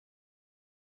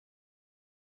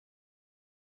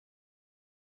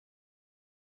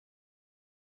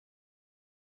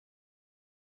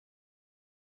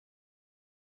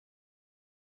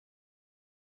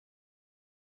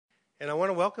And I want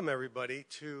to welcome everybody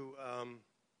to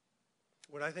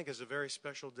what I think is a very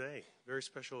special day, very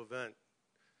special event.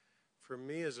 For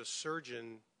me as a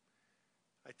surgeon,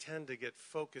 I tend to get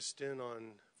focused in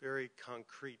on very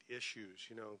concrete issues,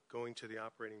 you know, going to the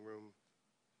operating room,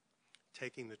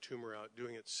 taking the tumor out,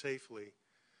 doing it safely.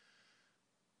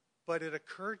 But it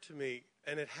occurred to me,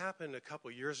 and it happened a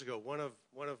couple years ago, one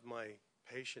of my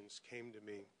patients came to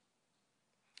me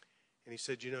and he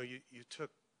said, you know, you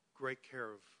took great care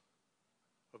of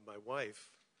my wife,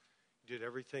 you did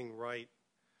everything right,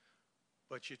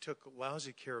 but you took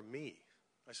lousy care of me.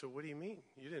 I said, what do you mean?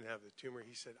 You didn't have the tumor.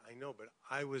 He said, I know, but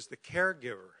I was the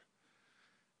caregiver.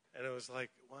 And it was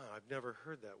like, wow, I've never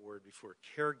heard that word before,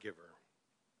 caregiver.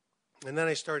 And then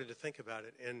I started to think about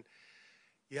it, and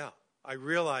yeah, I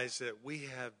realized that we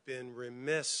have been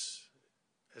remiss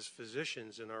as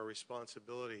physicians in our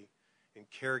responsibility in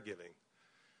caregiving.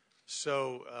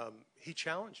 So he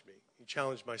challenged me. He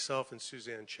challenged myself and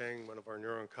Suzanne Chang, one of our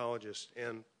neuro-oncologists.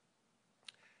 And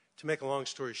to make a long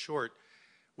story short,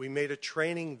 we made a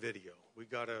training video. We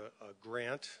got a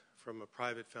grant from a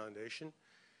private foundation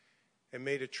and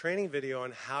made a training video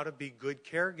on how to be good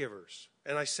caregivers.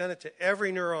 And I sent it to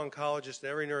every neuro-oncologist and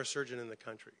every neurosurgeon in the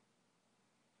country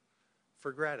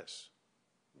for gratis,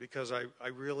 because I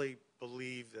really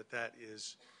believe that that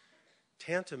is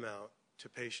tantamount to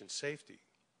patient safety,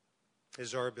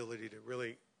 is our ability to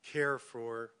really care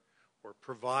for or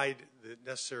provide the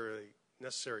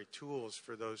necessary tools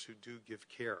for those who do give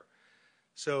care.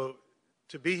 So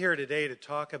to be here today to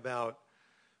talk about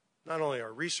not only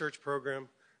our research program,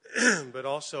 but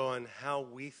also on how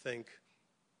we think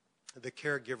the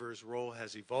caregiver's role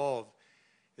has evolved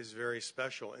is very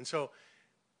special. And so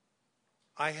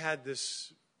I had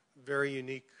this very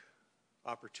unique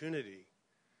opportunity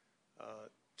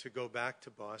to go back to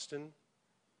Boston.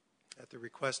 At the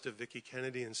request of Vicki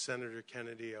Kennedy and Senator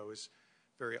Kennedy, I was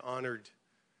very honored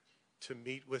to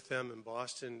meet with them in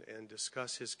Boston and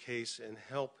discuss his case and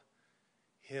help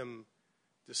him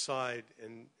decide,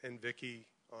 and Vicki,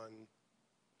 on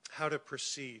how to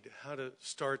proceed, how to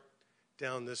start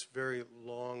down this very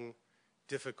long,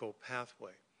 difficult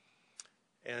pathway.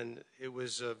 And it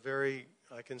was a very,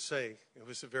 I can say, it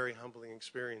was a very humbling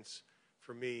experience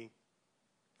for me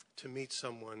to meet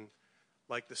someone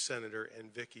like the Senator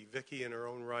and Vicki. Vicki, in her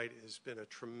own right, has been a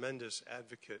tremendous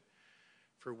advocate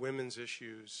for women's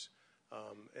issues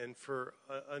and for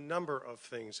a number of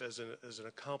things as an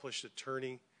accomplished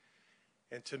attorney.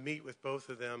 And to meet with both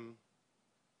of them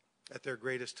at their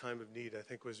greatest time of need, I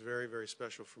think was very, very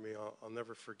special for me. I'll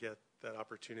never forget that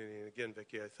opportunity. And again,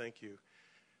 Vicki, I thank you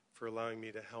for allowing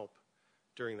me to help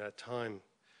during that time.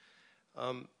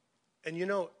 And you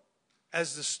know,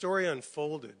 as the story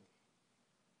unfolded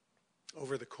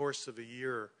over the course of a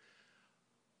year,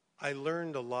 I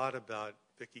learned a lot about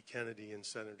Vicki Kennedy and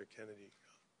Senator Kennedy.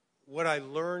 What I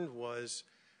learned was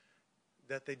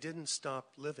that they didn't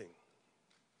stop living.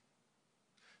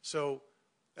 So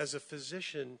as a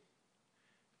physician,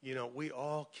 you know, we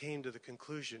all came to the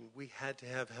conclusion we had to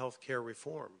have health care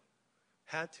reform.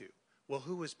 Had to. Well,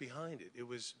 who was behind it? It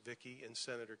was Vicki and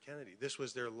Senator Kennedy. This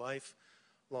was their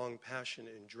lifelong passion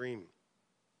and dream.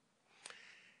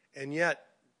 And yet,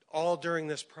 all during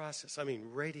this process, I mean,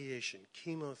 radiation,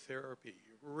 chemotherapy,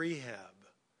 rehab,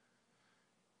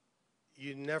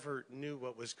 you never knew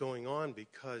what was going on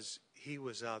because he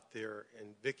was out there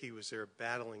and Vicki was there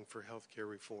battling for health care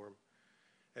reform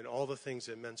and all the things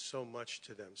that meant so much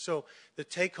to them. So the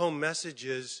take-home message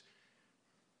is,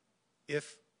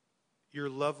 if your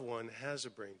loved one has a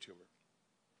brain tumor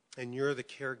and you're the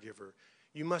caregiver,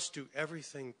 you must do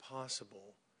everything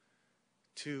possible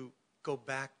to go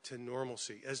back to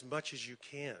normalcy as much as you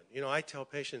can. You know, I tell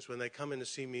patients when they come in to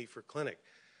see me for clinic,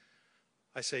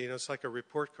 I say, you know, it's like a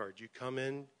report card. You come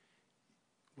in,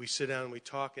 we sit down and we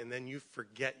talk, and then you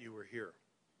forget you were here.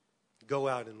 Go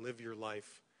out and live your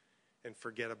life and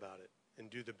forget about it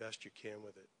and do the best you can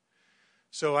with it.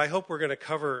 So I hope we're going to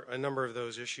cover a number of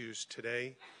those issues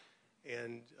today.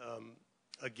 And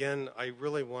again, I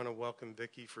really want to welcome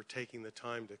Vicki for taking the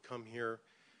time to come here.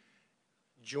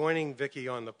 Joining Vicki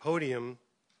on the podium,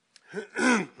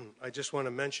 I just want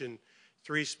to mention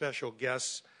three special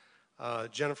guests.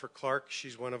 Jennifer Clark,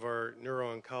 she's one of our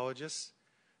neuro-oncologists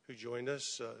who joined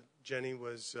us. Jenny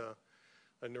was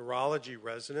a neurology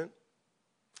resident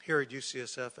here at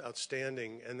UCSF,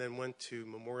 outstanding, and then went to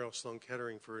Memorial Sloan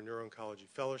Kettering for a neuro-oncology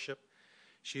fellowship.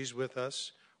 She's with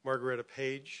us. Margaretta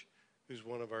Page, who's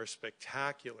one of our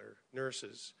spectacular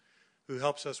nurses, who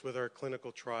helps us with our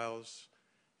clinical trials,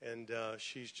 and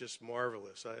she's just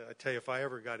marvelous. I tell you, if I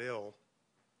ever got ill,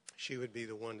 she would be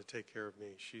the one to take care of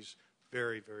me. She's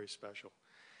very, very special.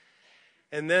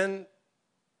 And then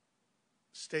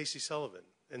Stacy Sullivan.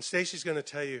 And Stacy's going to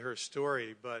tell you her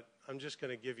story, but I'm just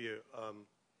going to give you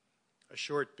a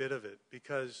short bit of it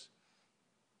because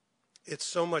it's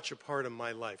so much a part of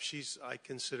my life. I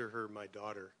consider her my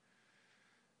daughter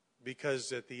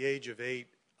because at the age of 8,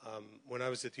 when I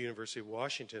was at the University of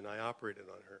Washington, I operated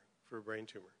on her for a brain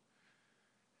tumor.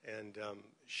 And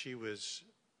she was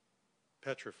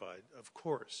petrified, of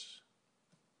course.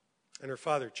 And her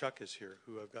father, Chuck, is here,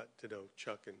 who I've got to know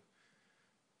Chuck and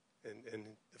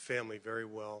the family very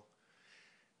well.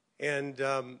 And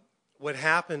what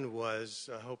happened was,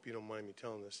 I hope you don't mind me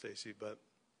telling this, Stacy, but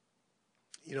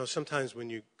you know, sometimes when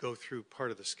you go through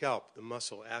part of the scalp, the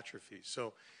muscle atrophies.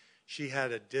 So she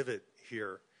had a divot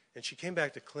here, and she came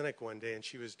back to clinic one day, and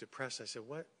she was depressed. I said,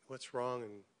 what's wrong?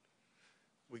 And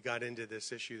we got into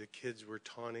this issue. The kids were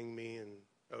taunting me, and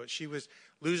she was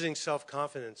losing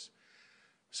self-confidence.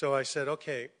 So I said,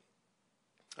 okay,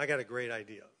 I got a great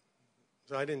idea.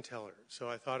 So I didn't tell her. So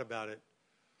I thought about it.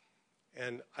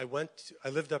 And I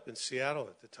lived up in Seattle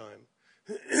at the time.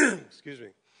 Excuse me.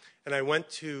 And I went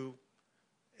to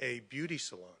a beauty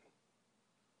salon.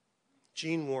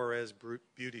 Jean Juarez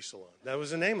Beauty Salon. That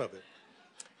was the name of it.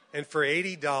 And for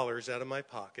 $80 out of my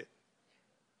pocket,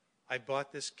 I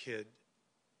bought this kid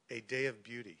a day of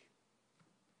beauty.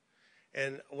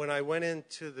 And when I went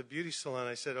into the beauty salon,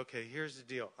 I said, okay, here's the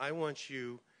deal. I want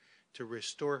you to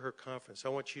restore her confidence. I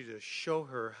want you to show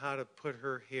her how to put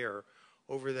her hair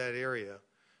over that area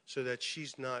so that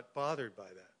she's not bothered by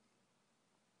that.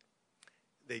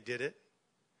 They did it.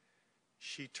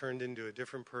 She turned into a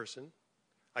different person.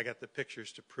 I got the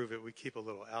pictures to prove it. We keep a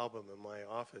little album in my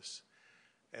office.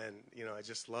 And, you know, I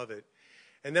just love it.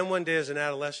 And then one day as an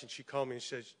adolescent, she called me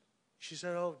and she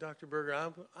said, oh, Dr. Berger,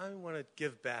 I want to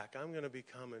give back. I'm going to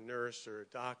become a nurse or a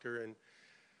doctor, and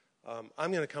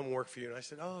I'm going to come work for you. And I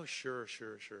said, oh, sure.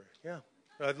 Yeah,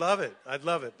 I'd love it.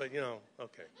 But, you know,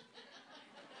 okay.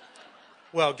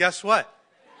 Well, guess what?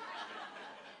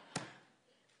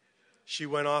 She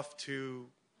went off to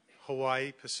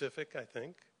Hawaii Pacific, I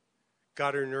think,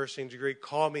 got her nursing degree,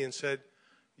 called me and said,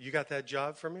 you got that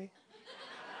job for me?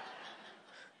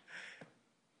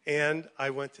 And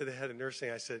I went to the head of nursing.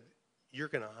 I said, you're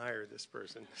going to hire this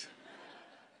person.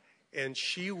 And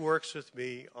she works with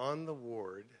me on the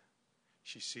ward.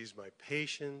 She sees my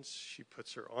patients. She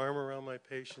puts her arm around my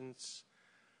patients.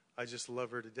 I just love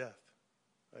her to death.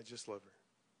 I just love her.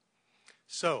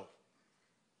 So,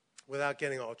 without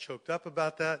getting all choked up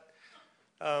about that,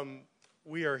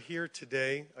 we are here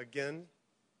today, again,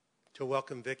 to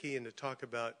welcome Vicki and to talk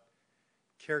about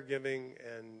caregiving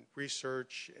and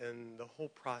research and the whole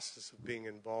process of being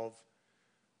involved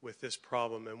with this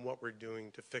problem and what we're doing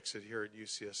to fix it here at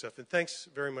UCSF. And thanks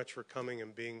very much for coming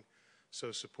and being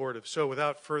so supportive. So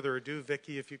without further ado,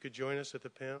 Vicki, if you could join us at the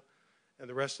panel and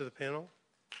the rest of the panel.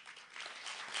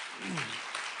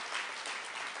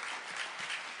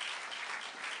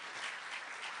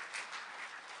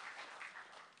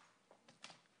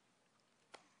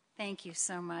 Thank you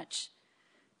so much,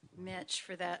 Mitch,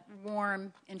 for that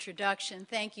warm introduction.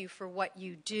 Thank you for what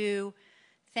you do.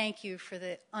 Thank you for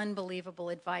the unbelievable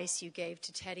advice you gave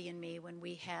to Teddy and me when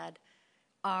we had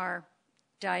our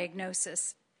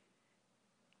diagnosis.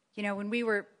 You know, when we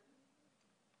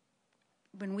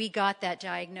got that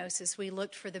diagnosis, we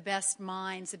looked for the best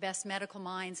minds, the best medical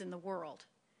minds in the world.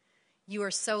 You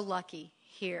are so lucky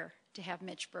here to have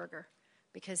Mitch Berger,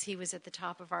 because he was at the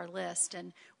top of our list.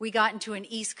 And we got into an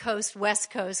East Coast,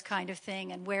 West Coast kind of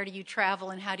thing, and where do you travel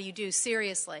and how do you do?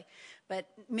 Seriously. But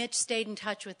Mitch stayed in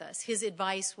touch with us. His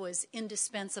advice was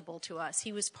indispensable to us.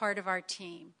 He was part of our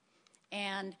team.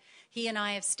 And he and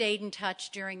I have stayed in touch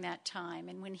during that time.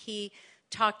 And when he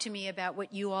talked to me about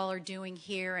what you all are doing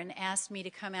here and asked me to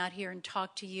come out here and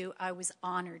talk to you, I was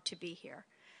honored to be here.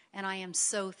 And I am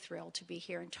so thrilled to be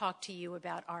here and talk to you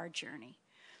about our journey.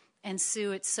 And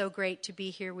Sue, it's so great to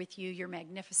be here with you, your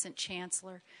magnificent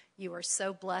chancellor. You are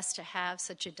so blessed to have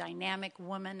such a dynamic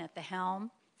woman at the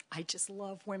helm. I just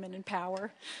love women in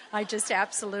power. I just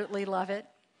absolutely love it.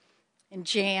 And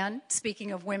Jan,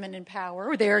 speaking of women in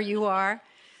power, there you are.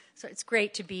 So it's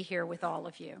great to be here with all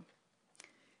of you.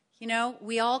 You know,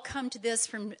 we all come to this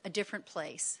from a different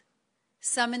place.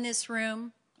 Some in this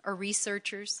room are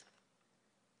researchers.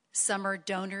 Some are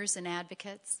donors and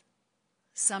advocates.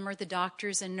 Some are the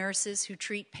doctors and nurses who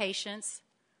treat patients.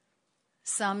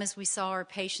 Some, as we saw, are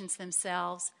patients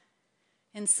themselves.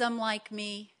 And some, like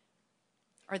me,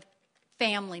 are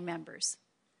family members,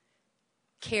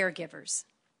 caregivers.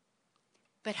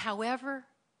 But however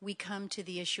we come to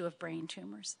the issue of brain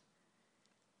tumors,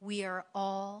 we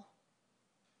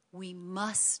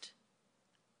must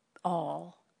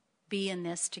all be in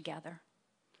this together.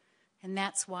 And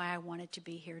that's why I wanted to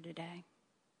be here today.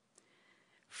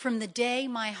 From the day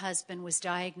my husband was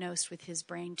diagnosed with his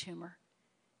brain tumor,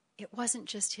 it wasn't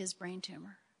just his brain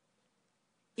tumor.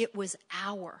 It was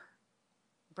our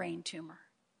brain tumor.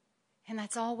 And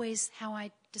that's always how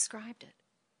I described it.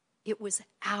 It was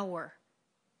our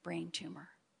brain tumor.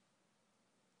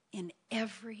 In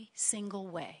every single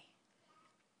way,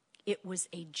 it was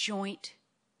a joint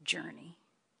journey.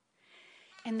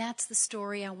 And that's the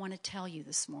story I want to tell you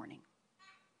this morning.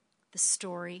 The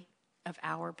story of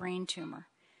our brain tumor.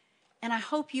 And I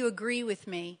hope you agree with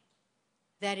me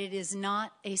that it is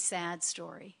not a sad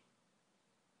story.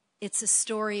 It's a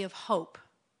story of hope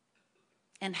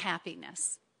and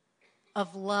happiness,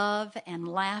 of love and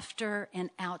laughter and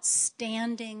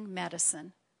outstanding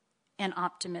medicine and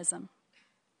optimism.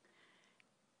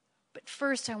 But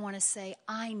first I want to say,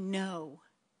 I know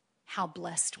how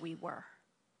blessed we were.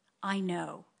 I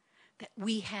know that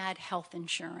we had health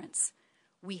insurance.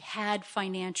 We had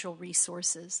financial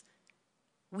resources.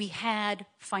 We had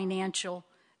financial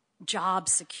job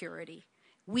security.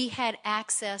 We had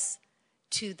access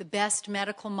to the best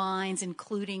medical minds,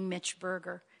 including Mitch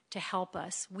Berger, to help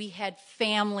us. We had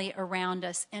family around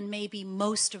us, and maybe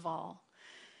most of all,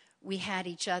 we had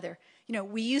each other. You know,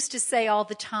 we used to say all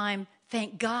the time,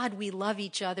 thank God we love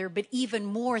each other, but even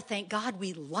more, thank God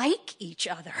we like each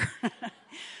other.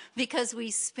 Because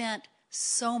we spent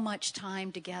so much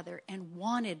time together and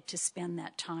wanted to spend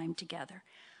that time together.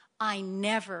 I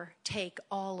never take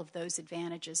all of those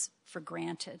advantages for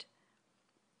granted.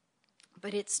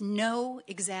 But it's no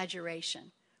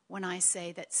exaggeration when I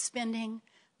say that spending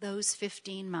those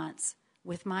 15 months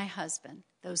with my husband,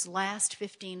 those last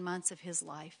 15 months of his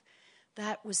life,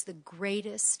 that was the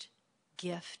greatest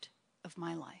gift of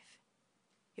my life.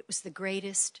 It was the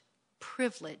greatest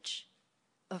privilege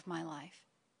of my life.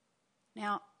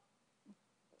 Now,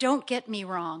 don't get me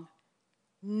wrong.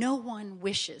 No one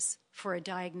wishes for a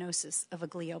diagnosis of a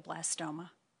glioblastoma.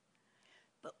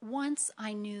 But once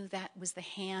I knew that was the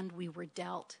hand we were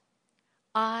dealt,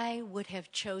 I would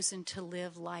have chosen to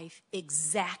live life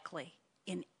exactly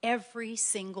in every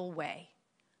single way,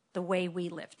 the way we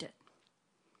lived it.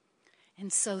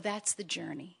 And so that's the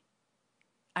journey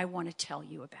I want to tell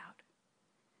you about.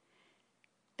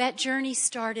 That journey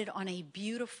started on a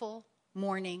beautiful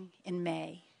morning in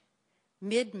May,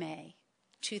 mid-May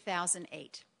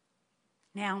 2008.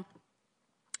 Now,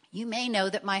 you may know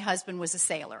that my husband was a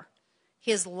sailor.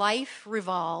 His life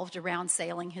revolved around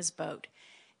sailing his boat.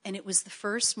 And it was the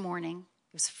first morning,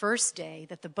 it was the first day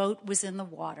that the boat was in the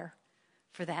water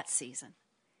for that season.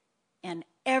 And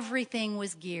everything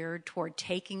was geared toward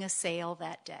taking a sail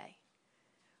that day.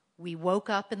 We woke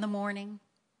up in the morning,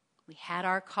 we had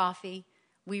our coffee,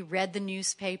 we read the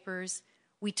newspapers,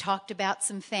 we talked about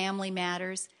some family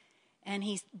matters, and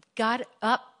he got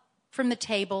up from the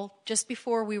table just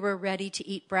before we were ready to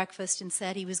eat breakfast and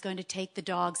said he was going to take the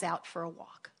dogs out for a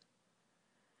walk.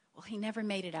 Well, he never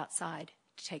made it outside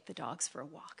to take the dogs for a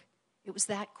walk. It was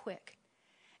that quick.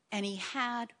 And he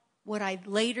had what I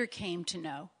later came to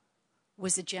know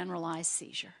was a generalized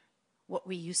seizure, what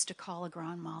we used to call a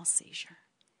grand mal seizure.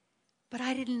 But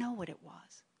I didn't know what it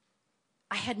was.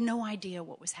 I had no idea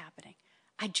what was happening.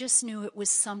 I just knew it was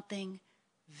something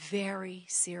very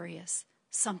serious,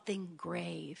 something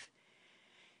grave.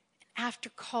 After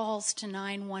calls to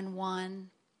 911,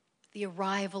 the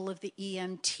arrival of the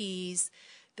EMTs,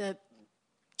 the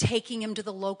taking him to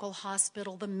the local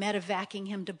hospital, the medevacing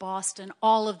him to Boston,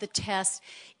 all of the tests,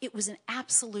 it was an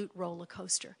absolute roller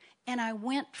coaster. And I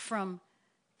went from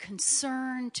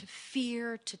concern to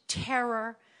fear to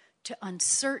terror to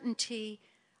uncertainty.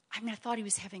 I mean, I thought he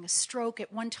was having a stroke.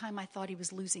 At one time, I thought he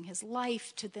was losing his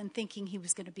life, to then thinking he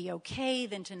was going to be okay,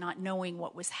 then to not knowing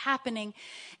what was happening.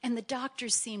 And the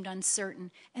doctors seemed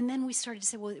uncertain. And then we started to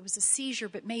say, well, it was a seizure,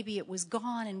 but maybe it was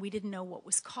gone, and we didn't know what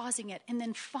was causing it. And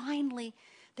then finally,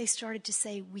 they started to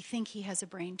say, we think he has a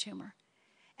brain tumor.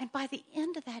 And by the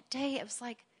end of that day, it was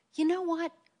like, you know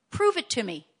what? Prove it to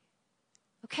me.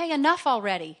 Okay, enough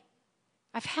already.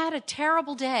 I've had a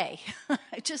terrible day.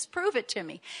 Just prove it to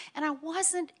me. And I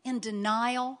wasn't in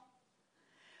denial,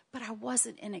 but I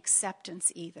wasn't in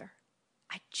acceptance either.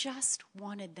 I just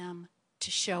wanted them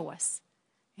to show us.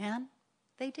 And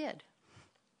they did.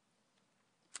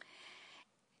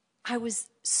 I was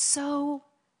so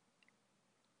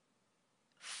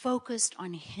focused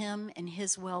on him and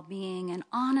his well-being. And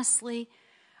honestly,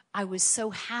 I was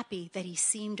so happy that he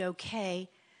seemed okay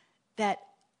that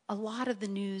a lot of the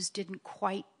news didn't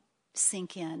quite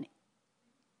sink in.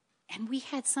 And we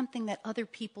had something that other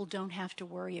people don't have to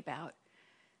worry about.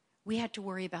 We had to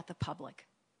worry about the public.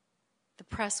 The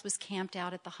press was camped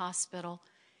out at the hospital,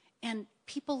 And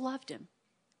people loved him.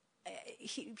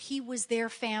 He was their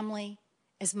family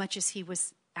as much as he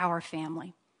was our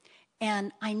family.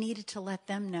 And I needed to let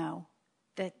them know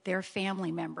that their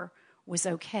family member was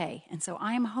okay. And so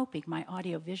I'm hoping my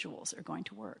audio visuals are going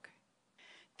to work.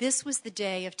 This was the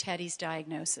day of Teddy's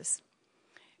diagnosis.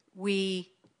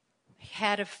 We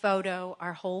had a photo,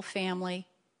 our whole family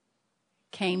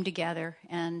came together,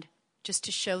 and just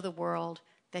to show the world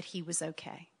that he was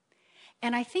okay.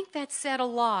 And I think that said a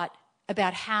lot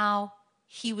about how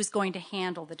he was going to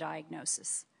handle the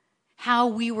diagnosis, how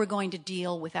we were going to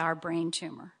deal with our brain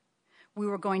tumor. We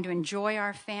were going to enjoy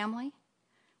our family.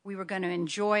 We were going to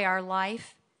enjoy our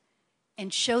life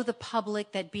and show the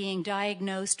public that being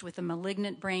diagnosed with a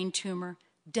malignant brain tumor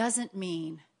doesn't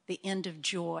mean the end of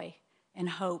joy and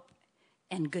hope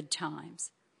and good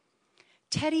times.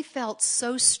 Teddy felt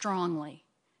so strongly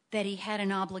that he had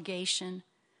an obligation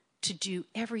to do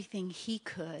everything he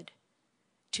could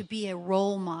to be a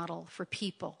role model for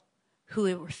people who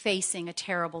were facing a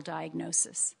terrible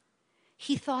diagnosis.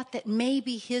 He thought that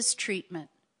maybe his treatment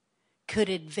could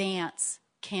advance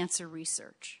cancer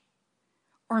research,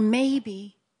 or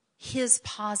maybe his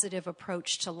positive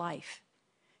approach to life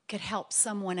could help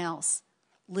someone else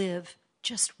live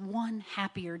just one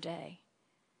happier day.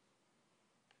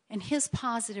 And his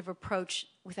positive approach,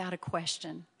 without a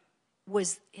question,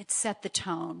 it set the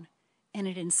tone and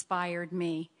it inspired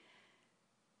me.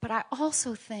 But I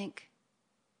also think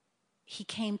he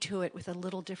came to it with a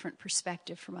little different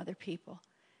perspective from other people.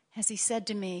 As he said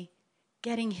to me,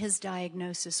 getting his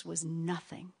diagnosis was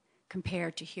nothing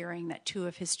compared to hearing that 2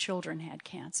 of his children had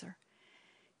cancer.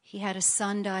 He had a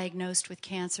son diagnosed with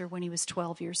cancer when he was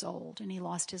 12 years old, and he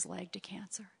lost his leg to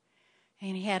cancer.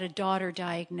 And he had a daughter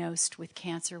diagnosed with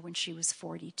cancer when she was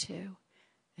 42.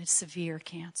 It's severe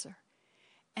cancer.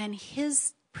 And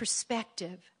his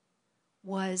perspective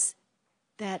was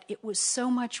that it was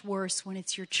so much worse when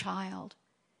it's your child,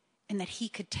 and that he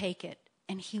could take it,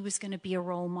 and he was going to be a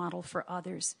role model for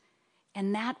others.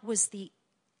 And that was the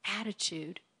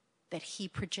attitude that he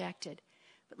projected.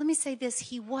 But let me say this,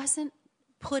 he wasn't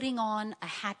putting on a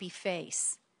happy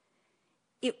face.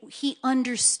 He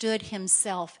understood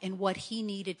himself and what he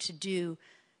needed to do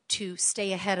to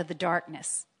stay ahead of the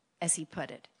darkness, as he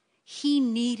put it. He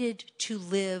needed to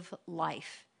live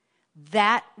life.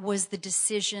 That was the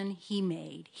decision he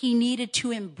made. He needed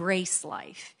to embrace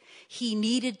life. He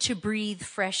needed to breathe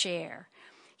fresh air.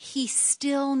 He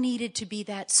still needed to be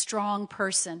that strong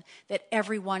person that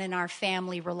everyone in our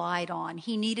family relied on.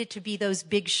 He needed to be those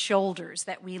big shoulders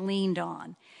that we leaned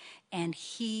on. And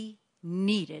he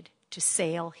needed to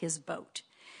sail his boat.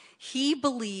 He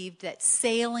believed that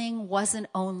sailing wasn't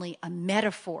only a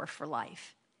metaphor for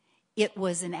life, it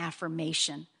was an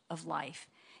affirmation of life.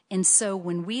 And so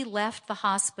when we left the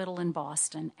hospital in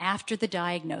Boston after the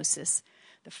diagnosis,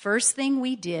 the first thing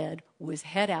we did was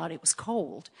head out. It was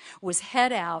cold. Was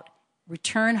head out,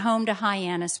 return home to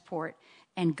Hyannisport,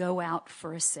 and go out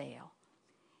for a sail.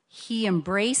 He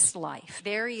embraced life.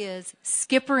 There he is,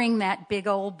 skippering that big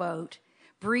old boat,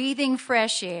 breathing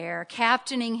fresh air,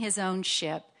 captaining his own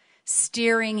ship,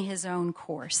 steering his own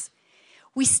course.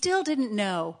 We still didn't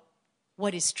know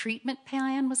what his treatment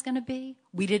plan was going to be.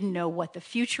 We didn't know what the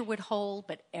future would hold,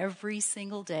 but every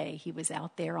single day he was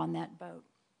out there on that boat.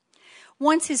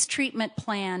 Once his treatment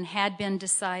plan had been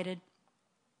decided,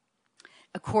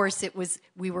 of course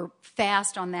we were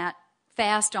fast on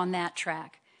that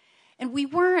track. And we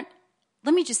weren't,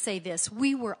 let me just say this,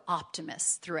 we were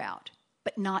optimists throughout,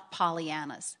 but not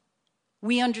Pollyannas.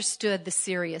 We understood the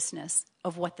seriousness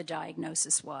of what the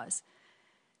diagnosis was.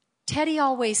 Teddy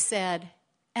always said,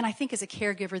 and I think as a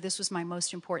caregiver this was my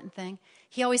most important thing,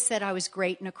 he always said I was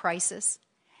great in a crisis.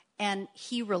 And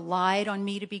he relied on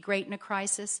me to be great in a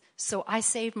crisis. So I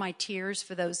saved my tears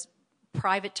for those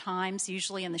private times,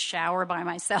 usually in the shower by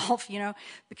myself,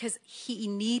 because he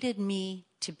needed me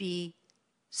to be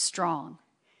strong.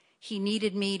 He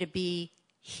needed me to be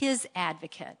his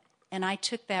advocate. And I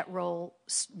took that role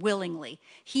willingly.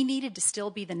 He needed to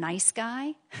still be the nice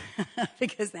guy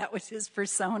because that was his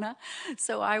persona.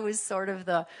 So I was sort of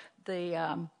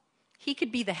he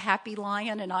could be the happy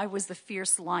lion and I was the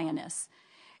fierce lioness.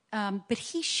 But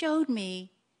he showed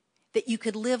me that you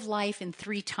could live life in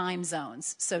 3 time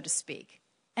zones, so to speak.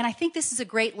 And I think this is a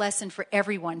great lesson for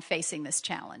everyone facing this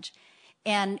challenge.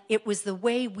 And it was the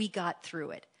way we got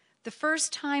through it. The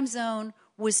first time zone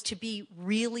was to be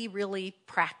really, really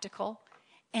practical.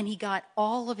 And he got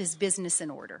all of his business in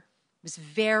order. It was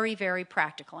very, very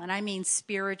practical. And I mean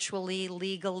spiritually,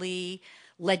 legally,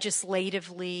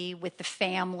 legislatively, with the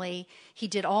family. He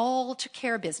did all took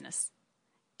care of business.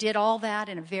 did all that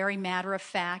in a very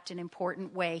matter-of-fact and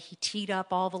important way. He teed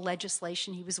up all the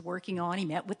legislation he was working on. He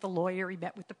met with the lawyer. He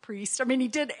met with the priest. I mean, he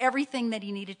did everything that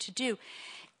he needed to do.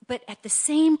 But at the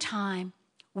same time,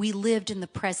 we lived in the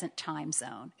present time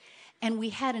zone. And we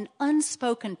had an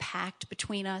unspoken pact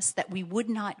between us that we would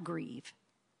not grieve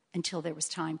until there was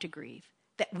time to grieve.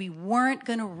 That we weren't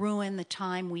going to ruin the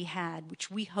time we had, which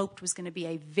we hoped was going to be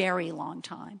a very long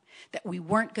time. That we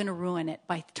weren't going to ruin it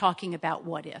by talking about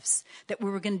what ifs. That we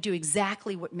were going to do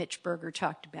exactly what Mitch Berger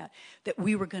talked about. That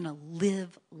we were going to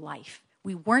live life.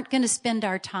 We weren't going to spend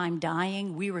our time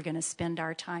dying. We were going to spend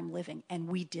our time living. And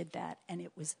we did that, and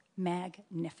it was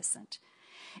magnificent.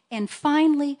 And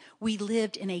finally, we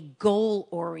lived in a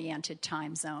goal-oriented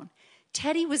time zone.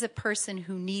 Teddy was a person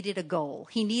who needed a goal.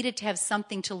 He needed to have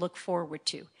something to look forward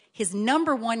to. His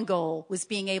number one goal was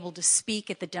being able to speak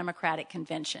at the Democratic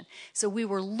Convention. So we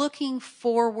were looking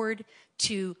forward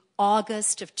to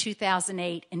August of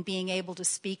 2008 and being able to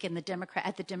speak at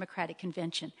the Democratic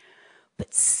Convention.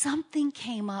 But something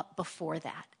came up before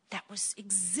that was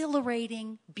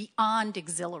exhilarating, beyond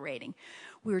exhilarating.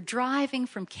 We were driving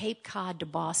from Cape Cod to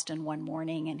Boston one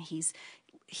morning, and he's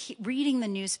reading the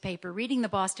newspaper, reading the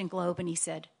Boston Globe, and he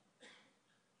said,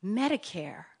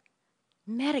 Medicare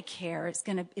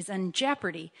is in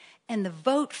jeopardy, and the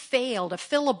vote failed, a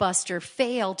filibuster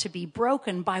failed to be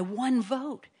broken by one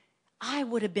vote. I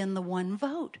would have been the one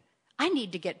vote. I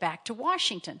need to get back to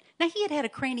Washington. Now, he had a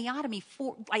craniotomy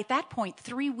at that point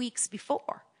 3 weeks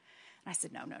before. And I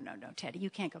said, no, Teddy, you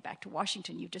can't go back to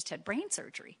Washington. You've just had brain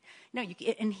surgery. No,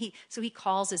 so he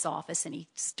calls his office and he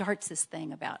starts this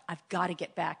thing about, I've got to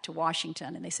get back to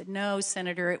Washington. And they said, no,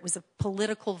 Senator, it was a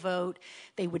political vote.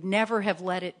 They would never have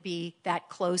let it be that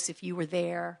close if you were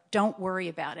there. Don't worry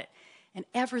about it. And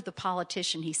ever the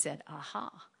politician, he said,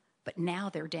 aha, but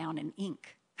now they're down in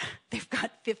ink. They've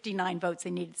got 59 votes. They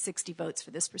needed 60 votes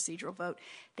for this procedural vote.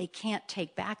 They can't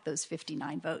take back those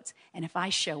 59 votes. And if I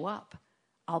show up,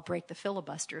 I'll break the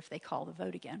filibuster if they call the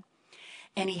vote again.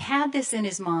 And he had this in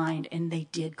his mind, and they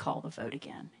did call the vote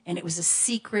again. And it was a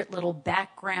secret little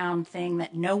background thing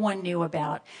that no one knew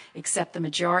about except the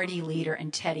majority leader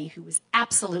and Teddy, who was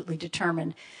absolutely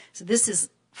determined. So this is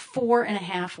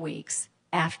 4.5 weeks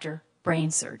after brain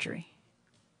surgery.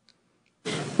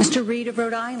 Mr. Reed of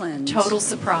Rhode Island. Total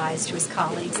surprise to his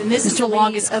colleagues. And this is the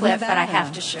longest clip, but I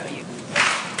have to show you.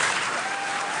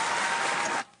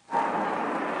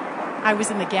 I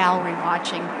was in the gallery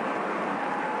watching,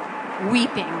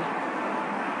 weeping.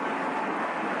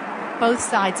 Both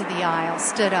sides of the aisle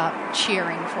stood up,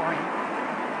 cheering for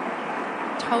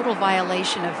him. Total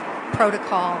violation of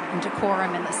protocol and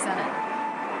decorum in the Senate.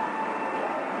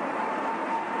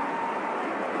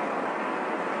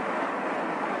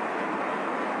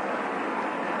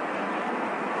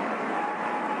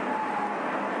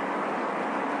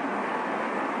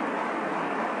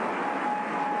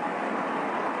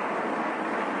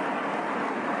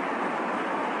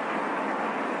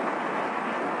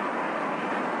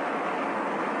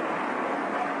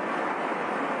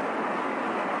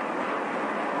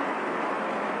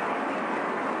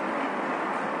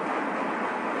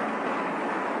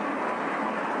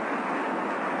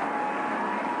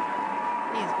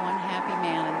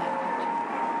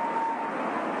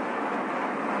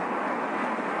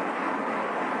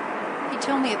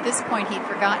 Told me at this point he'd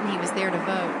forgotten he was there to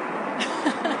vote.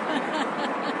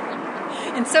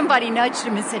 And somebody nudged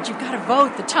him and said, you've got to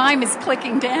vote. The time is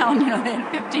clicking down. They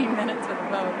had 15 minutes for the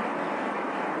vote.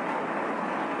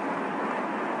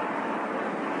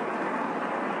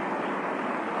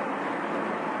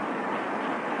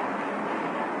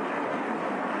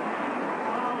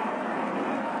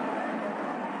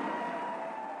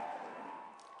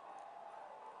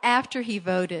 After he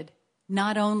voted,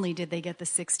 not only did they get the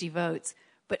 60 votes,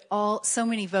 but so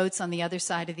many votes on the other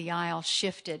side of the aisle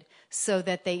shifted so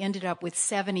that they ended up with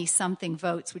 70-something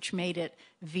votes, which made it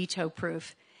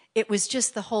veto-proof. It was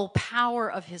just the whole power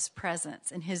of his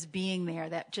presence and his being there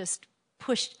that just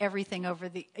pushed everything over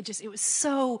it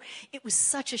was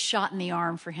such a shot in the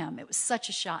arm for him. It was such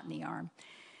a shot in the arm.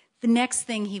 The next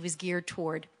thing he was geared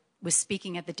toward was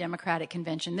speaking at the Democratic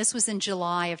Convention. This was in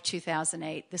July of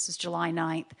 2008. This was July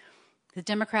 9th. The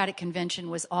Democratic Convention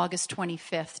was August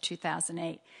 25th,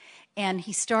 2008. And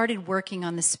he started working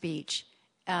on the speech.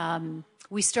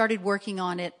 We started working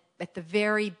on it at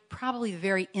probably the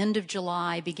very end of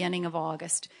July, beginning of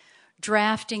August,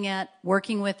 drafting it,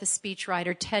 working with a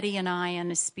speechwriter, Teddy and I and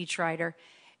a speechwriter,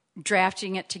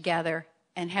 drafting it together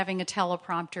and having a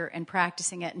teleprompter and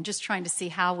practicing it and just trying to see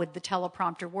how would the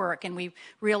teleprompter work. And we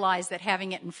realized that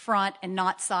having it in front and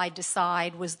not side to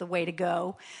side was the way to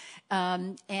go.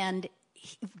 And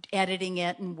editing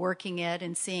it and working it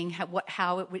and seeing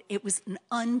it was an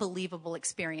unbelievable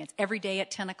experience. Every day at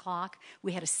 10 o'clock,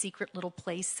 we had a secret little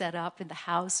place set up in the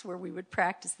house where we would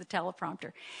practice the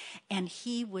teleprompter. And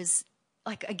he was,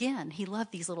 like, again, he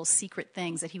loved these little secret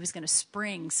things that he was going to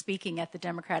spring speaking at the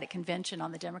Democratic Convention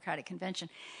on the Democratic Convention.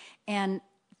 And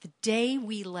the day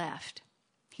we left,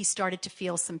 he started to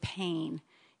feel some pain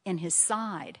in his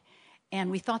side. And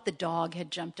we thought the dog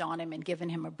had jumped on him and given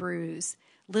him a bruise.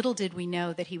 Little did we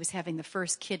know that he was having the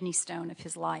first kidney stone of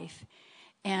his life.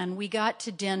 And we got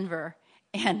to Denver,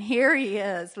 and here he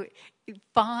is,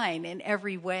 fine in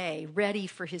every way, ready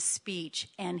for his speech,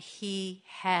 and he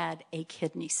had a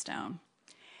kidney stone.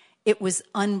 It was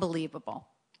unbelievable,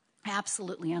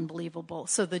 absolutely unbelievable.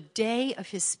 So the day of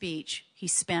his speech, he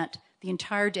spent the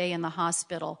entire day in the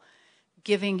hospital,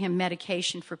 giving him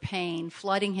medication for pain,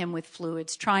 flooding him with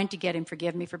fluids, trying to get him,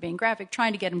 forgive me for being graphic,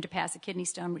 trying to get him to pass a kidney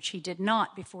stone, which he did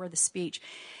not before the speech.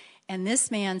 And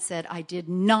this man said, I did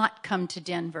not come to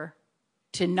Denver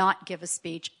to not give a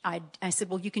speech. I said,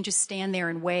 well, you can just stand there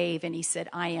and wave. And he said,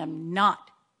 I am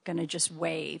not going to just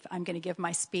wave. I'm going to give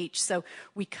my speech. So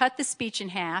we cut the speech in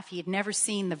half. He had never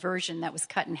seen the version that was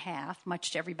cut in half,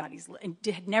 much to everybody's, and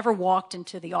had never walked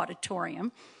into the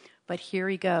auditorium. But here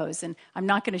he goes, and I'm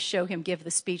not going to show him give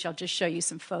the speech. I'll just show you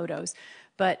some photos.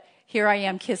 But here I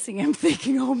am kissing him,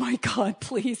 thinking, oh, my God,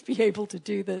 please be able to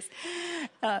do this.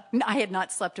 I had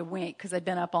not slept a wink because I'd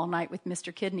been up all night with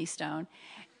Mr. Kidney Stone.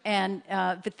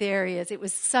 But there he is. It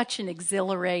was such an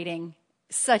exhilarating,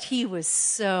 he was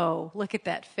so, look at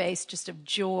that face, just of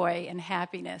joy and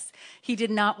happiness. He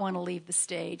did not want to leave the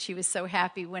stage. He was so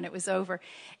happy when it was over.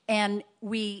 And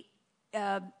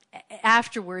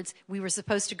afterwards, we were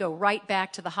supposed to go right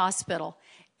back to the hospital,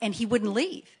 and he wouldn't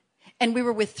leave. And we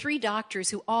were with 3 doctors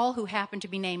who happened to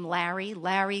be named Larry, and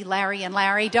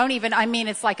Larry.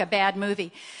 It's like a bad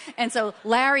movie. And so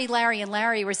Larry, and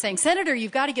Larry were saying, Senator,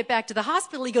 you've got to get back to the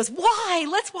hospital. He goes, why?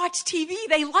 Let's watch TV.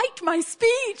 They liked my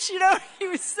speech. He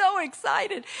was so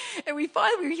excited. And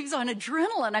he was on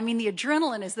adrenaline. The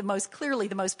adrenaline is clearly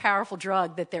the most powerful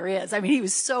drug that there is. He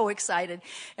was so excited.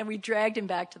 And we dragged him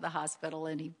back to the hospital,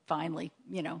 and he finally,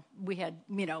 we had,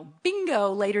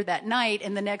 bingo later that night.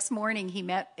 And the next morning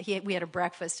we had a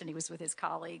breakfast, and he was with his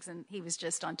colleagues, and he was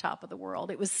just on top of the world.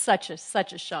 It was such a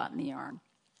shot in the arm.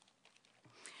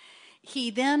 He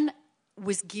then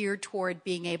was geared toward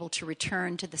being able to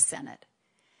return to the Senate.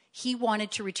 He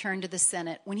wanted to return to the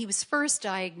Senate. When he was first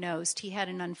diagnosed, he had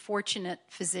an unfortunate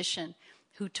physician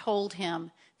who told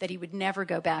him that he would never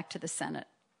go back to the Senate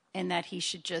and that he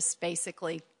should just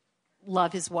basically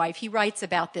love his wife. He writes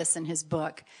about this in his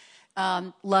book.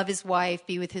 Love his wife,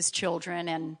 be with his children,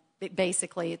 and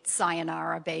basically it's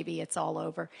sayonara, baby, it's all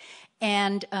over.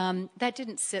 And that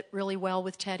didn't sit really well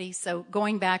with Teddy, so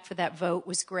going back for that vote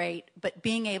was great, but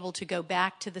being able to go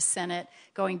back to the Senate,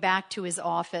 going back to his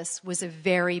office was a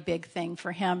very big thing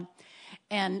for him.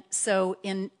 And so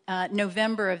in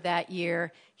November of that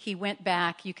year, he went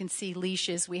back. You can see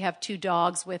leashes. We have 2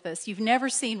 dogs with us. You've never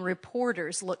seen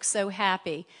reporters look so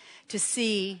happy to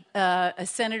see a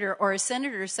senator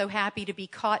so happy to be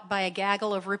caught by a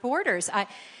gaggle of reporters.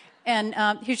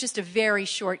 Here's just a very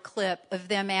short clip of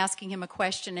them asking him a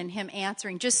question and him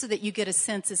answering, just so that you get a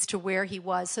sense as to where he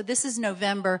was. So this is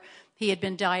November. He had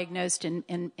been diagnosed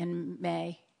in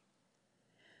May.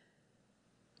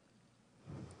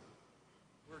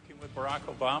 Working with Barack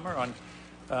Obama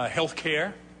on health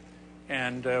care,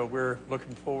 and we're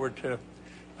looking forward to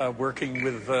working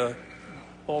with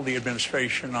all the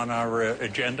administration on our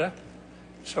agenda.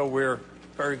 So we're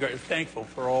very thankful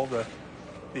for all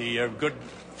the good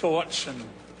thoughts and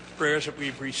prayers that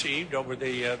we've received over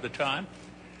the time.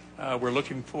 We're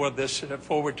looking forward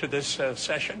to this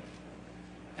session,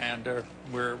 and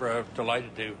we're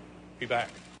delighted to be back.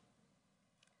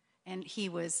 And he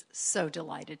was so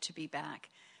delighted to be back.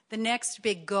 The next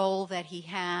big goal that he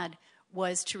had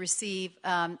was to receive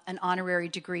an honorary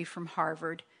degree from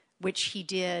Harvard, which he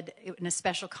did in a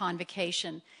special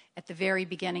convocation at the very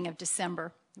beginning of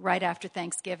December, right after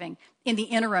Thanksgiving. In the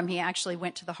interim, he actually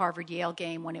went to the Harvard-Yale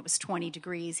game when it was 20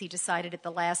 degrees. He decided at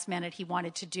the last minute he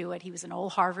wanted to do it. He was an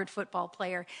old Harvard football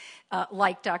player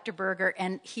like Dr. Berger,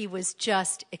 and he was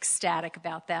just ecstatic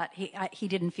about that. He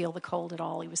didn't feel the cold at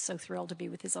all. He was so thrilled to be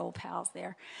with his old pals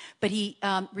there. But he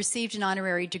received an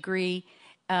honorary degree,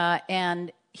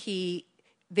 and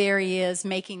there he is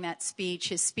making that speech.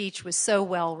 His speech was so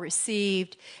well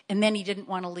received, and then he didn't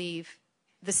want to leave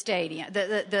the stadium,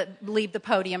 leave the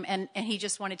podium, and he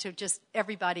just wanted to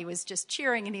everybody was just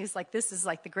cheering, and he was like, this is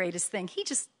like the greatest thing. He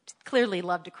just clearly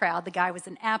loved a crowd. The guy was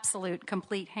an absolute,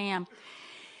 complete ham.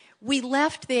 We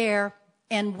left there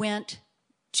and went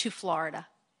to Florida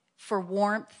for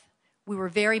warmth. We were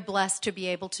very blessed to be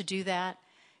able to do that.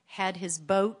 Had his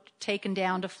boat taken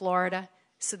down to Florida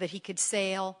so that he could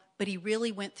sail, but he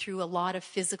really went through a lot of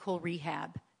physical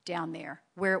rehab down there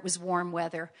where it was warm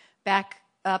weather. Back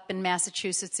up in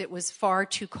Massachusetts, it was far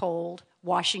too cold.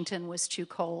 Washington was too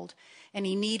cold. And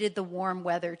he needed the warm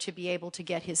weather to be able to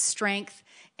get his strength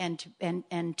and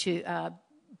to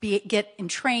get in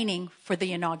training for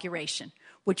the inauguration,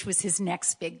 which was his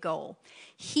next big goal.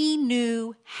 He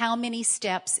knew how many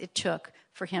steps it took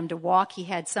for him to walk. He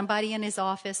had somebody in his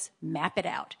office map it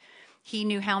out. He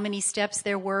knew how many steps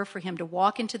there were for him to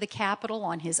walk into the Capitol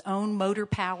on his own motor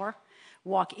power,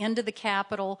 walk into the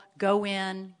Capitol, go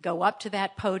in, go up to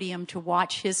that podium to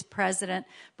watch his president,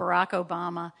 Barack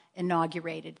Obama,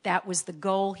 inaugurated. That was the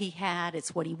goal he had.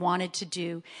 It's what he wanted to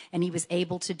do, and he was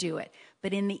able to do it.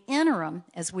 But in the interim,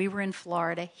 as we were in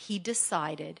Florida, he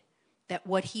decided that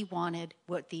what he wanted,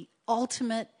 what the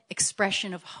ultimate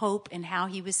expression of hope and how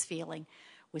he was feeling,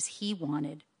 was he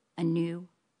wanted a new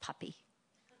puppy.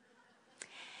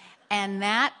 And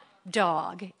that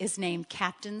dog is named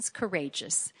Captain's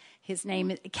Courageous. His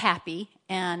name is Cappy,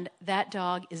 and that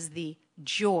dog is the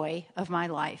joy of my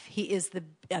life. He is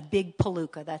a big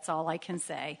palooka, that's all I can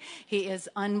say. He is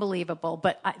unbelievable.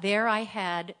 But there I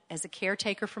had, as a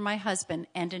caretaker for my husband,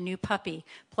 and a new puppy,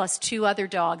 plus 2 other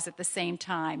dogs at the same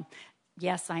time.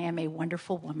 Yes, I am a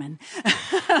wonderful woman.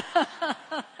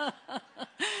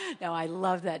 No, I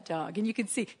love that dog. And you can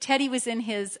see, Teddy was in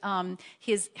his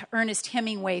Ernest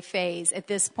Hemingway phase at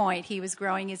this point. He was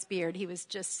growing his beard. He was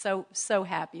just so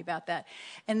happy about that.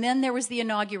 And then there was the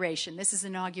inauguration. This is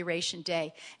Inauguration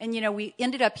Day. And, we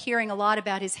ended up hearing a lot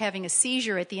about his having a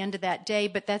seizure at the end of that day,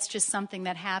 but that's just something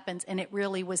that happens, and it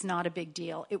really was not a big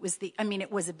deal. It was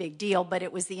a big deal, but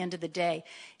it was the end of the day.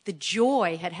 The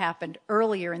joy had happened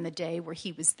earlier in the day where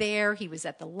he was there, he was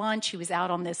at the lunch, he was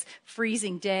out on this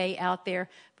freezing day out there.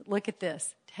 But look at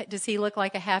this. Does he look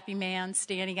like a happy man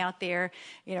standing out there,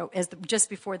 just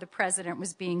before the president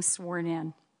was being sworn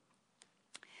in?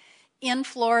 In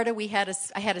Florida,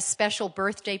 I had a special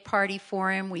birthday party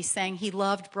for him. We sang, he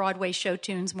loved Broadway show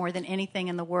tunes more than anything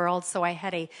in the world. So I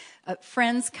had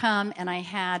friends come, and I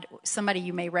had somebody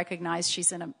you may recognize.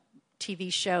 She's in a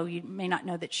TV show. You may not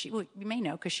know that you may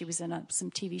know because she was in some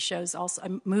TV shows,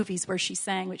 also movies where she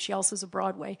sang, but she also is a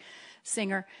Broadway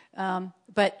singer.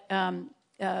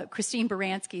 Christine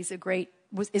Baranski is a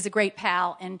great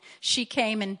pal, and she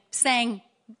came and sang.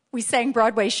 We sang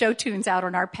Broadway show tunes out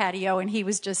on our patio, and he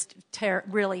was just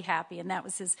really happy, and that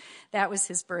was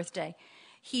his birthday.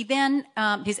 He then,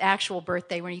 his actual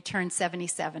birthday when he turned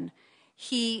 77,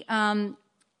 and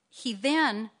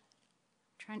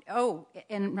I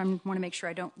want to make sure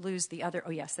I don't lose the other.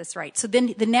 Oh, yes, that's right. So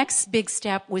then the next big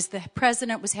step was the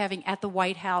president was having at the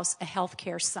White House a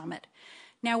healthcare summit.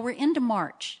 Now we're into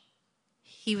March.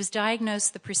 He was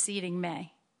diagnosed the preceding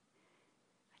May.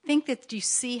 I think that you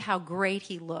see how great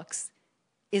he looks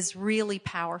is really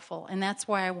powerful, and that's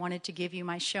why I wanted to give you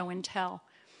my show and tell.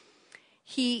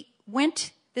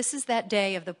 This is that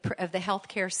day of the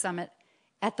healthcare summit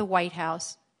at the White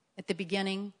House at the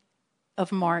beginning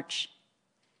of March.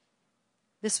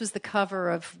 This was the cover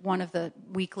of one of the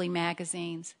weekly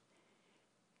magazines.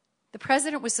 The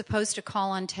president was supposed to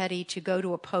call on Teddy to go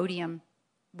to a podium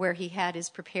where he had his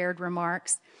prepared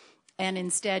remarks, and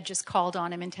instead just called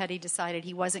on him, and Teddy decided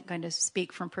he wasn't going to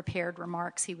speak from prepared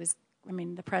remarks.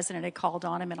 The president had called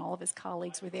on him, and all of his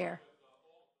colleagues were there.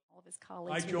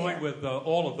 I join with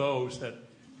all of those that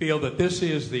feel that this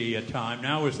is the time,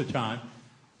 now is the time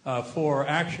for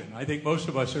action. I think most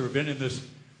of us who have been in this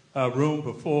room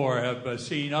before have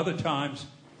seen other times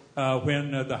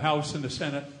when the House and the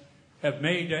Senate have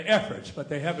made efforts, but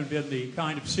they haven't been the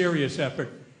kind of serious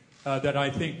effort that I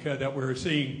think that we're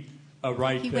seeing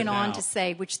right now. He went on to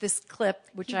say, this clip,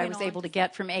 which I was able to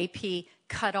get from AP,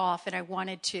 cut off, and I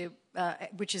wanted to,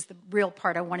 which is the real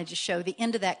part I wanted to show. The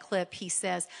end of that clip, he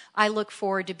says, I look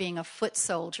forward to being a foot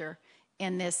soldier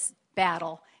in this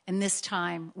battle, and this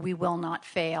time we will not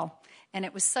fail. And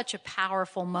it was such a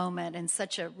powerful moment and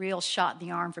such a real shot in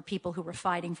the arm for people who were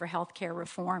fighting for health care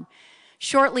reform.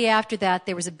 Shortly after that,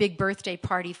 there was a big birthday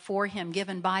party for him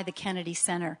given by the Kennedy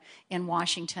Center in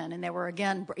Washington. And there were,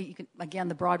 again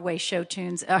the Broadway show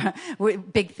tunes,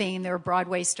 big theme. There were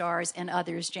Broadway stars and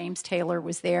others. James Taylor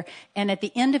was there. And at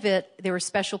the end of it, there were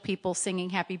special people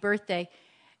singing happy birthday,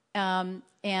 and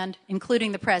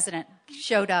including the president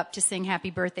showed up to sing happy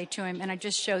birthday to him. And I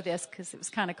just show this because it was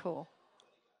kind of cool.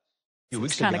 A few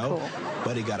weeks ago,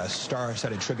 Buddy got a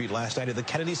star-studded tribute last night at the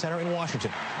Kennedy Center in Washington.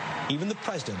 Even the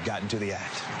president got into the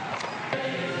act.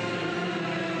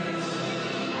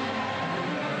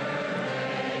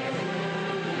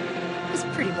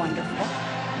 Pretty wonderful.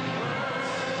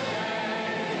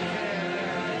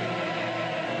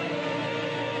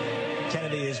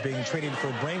 Kennedy is being treated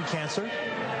for brain cancer.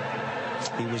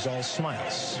 He was all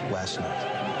smiles last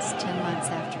night. It's 10 months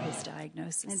after his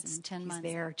diagnosis. It's 10 months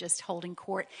there just holding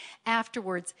court.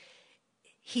 Afterwards,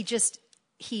 he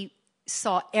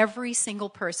saw every single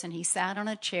person. He sat on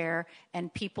a chair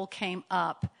and people came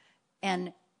up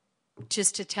and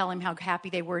just to tell him how happy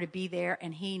they were to be there,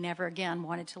 and he never again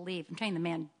wanted to leave. I'm telling you, the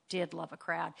man did love a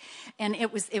crowd. And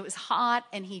it was hot,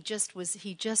 and he just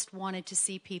wanted to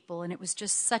see people, and it was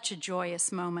just such a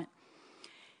joyous moment.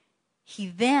 He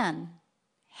then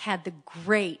had the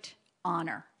great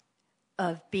honor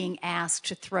of being asked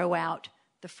to throw out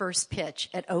the first pitch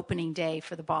at opening day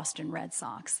for the Boston Red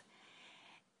Sox.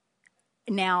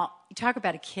 Now, you talk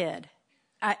about a kid.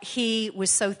 He was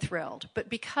so thrilled, but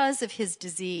because of his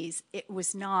disease, it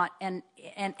was not, and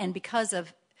because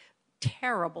of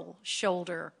terrible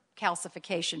shoulder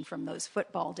calcification from those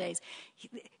football days,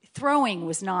 throwing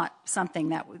was not something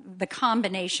that, the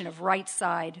combination of right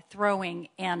side throwing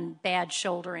and bad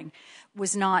shouldering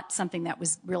was not something that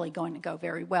was really going to go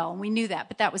very well, and we knew that,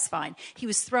 but that was fine. He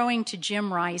was throwing to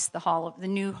Jim Rice, the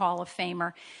new Hall of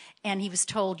Famer, and he was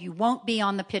told, you won't be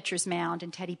on the pitcher's mound.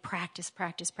 And Teddy practiced.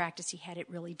 He had it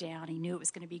really down. He knew it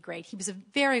was going to be great. He was a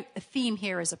theme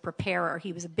here as a preparer.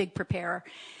 He was a big preparer.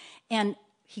 And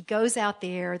he goes out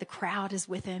there. The crowd is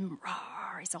with him.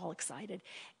 Roar, he's all excited.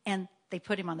 And they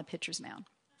put him on the pitcher's mound.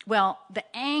 Well, the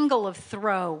angle of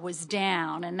throw was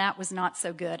down, and that was not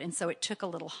so good. And so it took a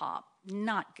little hop.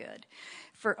 Not good.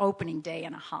 For opening day,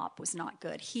 and a hop was not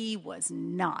good. He was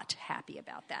not happy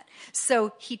about that.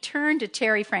 So he turned to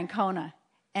Terry Francona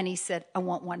and he said, I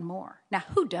want one more. Now,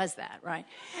 who does that, right?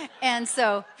 And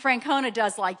so Francona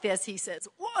does like this. He says,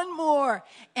 one more.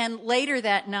 And later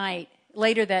that night,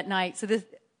 so this,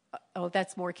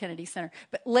 that's more Kennedy Center.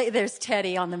 But there's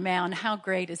Teddy on the mound. How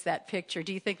great is that picture?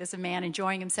 Do you think there's a man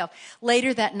enjoying himself?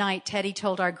 Later that night, Teddy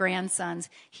told our grandsons,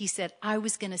 he said, I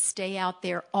was going to stay out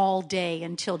there all day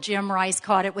until Jim Rice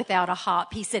caught it without a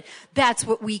hop. He said, that's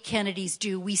what we Kennedys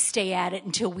do. We stay at it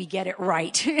until we get it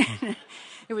right.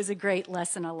 It was a great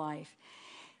lesson of life.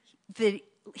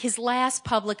 His last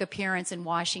public appearance in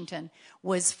Washington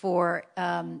was for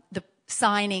the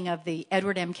signing of the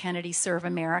Edward M. Kennedy Serve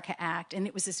America Act, and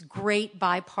it was this great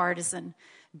bipartisan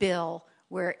bill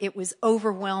where it was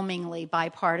overwhelmingly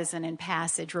bipartisan in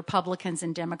passage, Republicans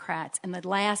and Democrats. And the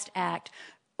last act,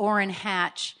 Orrin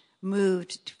Hatch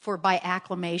moved by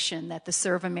acclamation that the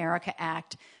Serve America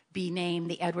Act be named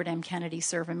the Edward M. Kennedy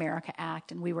Serve America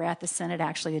Act, and we were at the Senate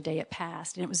actually the day it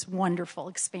passed, and it was wonderful,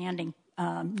 expanding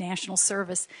national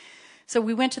service. So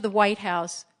we went to the White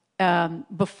House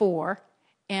before.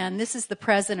 And this is the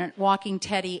president walking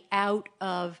Teddy out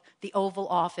of the Oval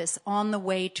Office on the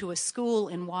way to a school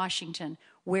in Washington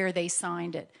where they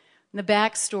signed it. And the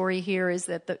backstory here is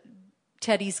that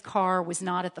Teddy's car was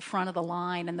not at the front of the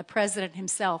line, and the president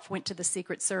himself went to the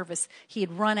Secret Service. He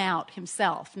had run out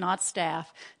himself, not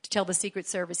staff, to tell the Secret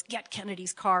Service, get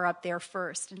Kennedy's car up there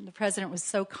first. And the president was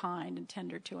so kind and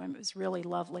tender to him. It was really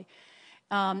lovely.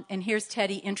 And here's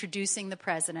Teddy introducing the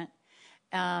president.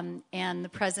 And the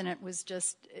president was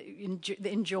just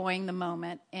enjoying the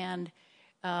moment and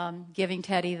giving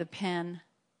Teddy the pen.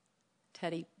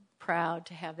 Teddy proud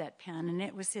to have that pen, and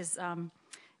it was his. It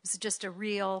was just a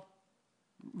real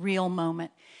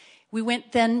moment. We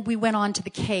went on to the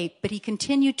Cape, but he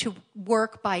continued to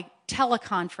work by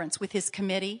teleconference with his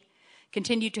committee.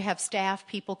 Continued to have staff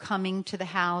people coming to the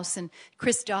house, and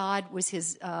Chris Dodd was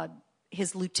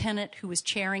his lieutenant who was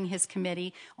chairing his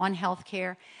committee on health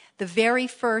care. The very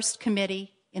first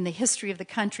committee in the history of the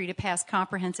country to pass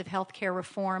comprehensive health care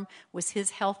reform was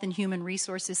his Health and Human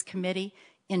Resources Committee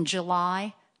in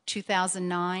July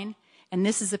 2009. And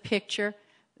this is a picture,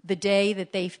 the day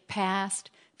that they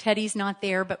passed. Teddy's not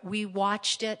there, but we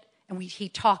watched it, and he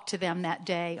talked to them that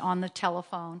day on the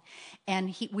telephone.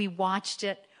 And we watched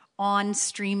it on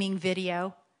streaming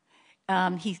video.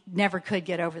 He never could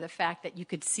get over the fact that you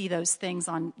could see those things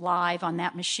live on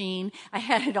that machine. I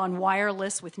had it on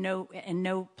wireless with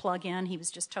no plug-in. He was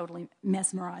just totally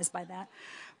mesmerized by that.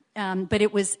 But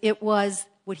it was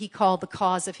what he called the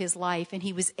cause of his life, and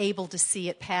he was able to see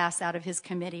it pass out of his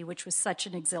committee, which was such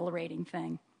an exhilarating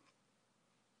thing.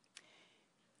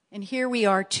 And here we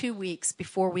are 2 weeks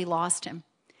before we lost him.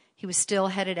 He was still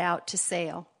headed out to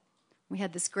sail. We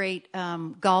had this great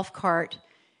golf cart,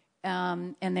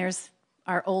 and there's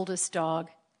our oldest dog,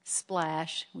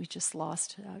 Splash. We just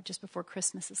lost just before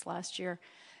Christmas this last year.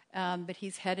 But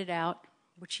he's headed out,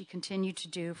 which he continued to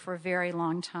do for a very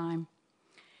long time.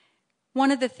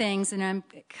 One of the things, and I'm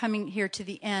coming here to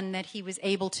the end, that he was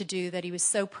able to do that he was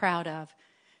so proud of,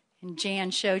 and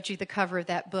Jan showed you the cover of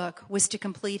that book, was to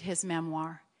complete his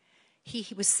memoir.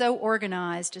 He was so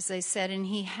organized, as I said, and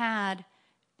he had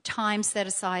time set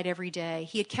aside every day.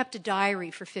 He had kept a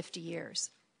diary for 50 years.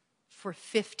 For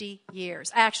 50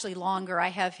 years. Actually, longer. I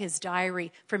have his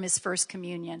diary from his first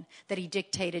communion that he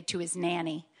dictated to his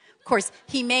nanny. Of course,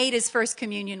 he made his first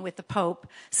communion with the Pope,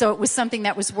 so it was something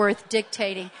that was worth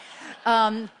dictating.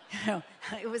 It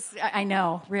was, I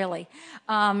know, really.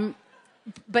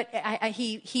 But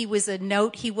he was a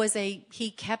note.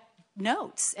 He kept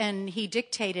notes, and he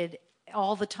dictated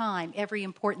all the time every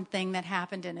important thing that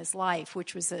happened in his life,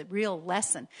 which was a real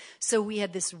lesson. So we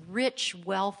had this rich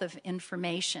wealth of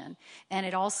information, and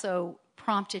it also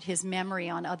prompted his memory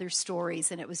on other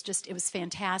stories, and it was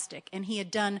fantastic. And he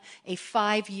had done a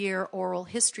 5-year oral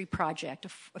history project,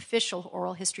 official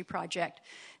oral history project,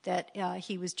 that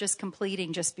he was just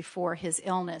completing just before his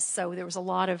illness. So there was a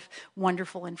lot of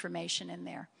wonderful information in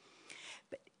there.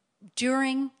 But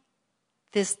during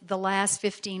the last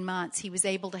 15 months, he was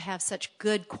able to have such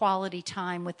good quality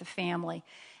time with the family.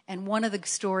 And one of the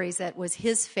stories that was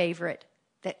his favorite,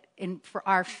 for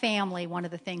our family, one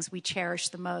of the things we cherish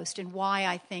the most, and why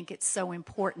I think it's so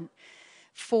important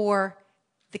for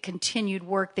the continued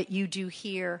work that you do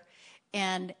here,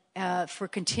 and for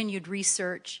continued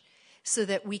research, so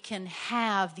that we can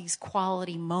have these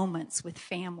quality moments with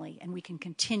family and we can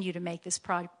continue to make this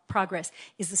progress,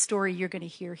 is the story you're going to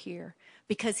hear here.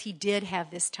 Because he did have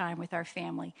this time with our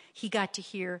family. He got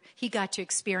to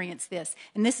experience this.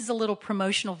 And this is a little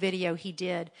promotional video he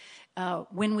did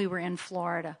when we were in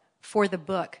Florida for the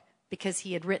book, because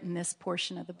he had written this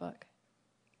portion of the book.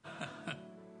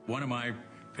 One of my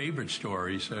favorite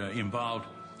stories involved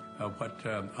what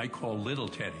I call Little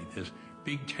Teddy. There's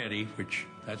Big Teddy, which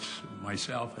that's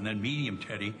myself, and then Medium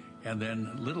Teddy, and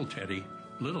then Little Teddy.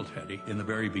 Little Teddy, in the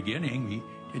very beginning, he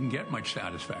didn't get much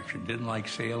satisfaction, didn't like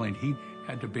sailing. He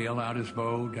had to bail out his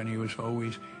boat, and he was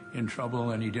always in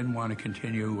trouble, and he didn't want to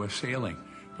continue sailing.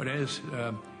 But as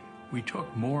we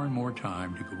took more and more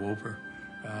time to go over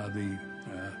the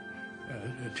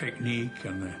technique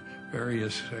and the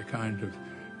various kind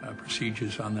of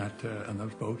procedures on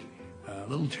those boats,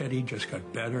 little Teddy just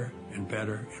got better and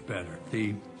better and better.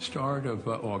 The start of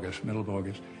August, middle of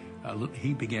August,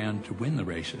 he began to win the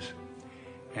races.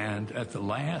 And at the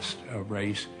last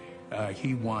race,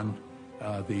 he won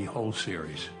the whole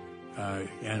series.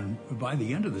 And by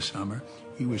the end of the summer,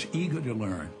 he was eager to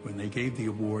learn. When they gave the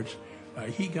awards,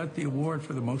 he got the award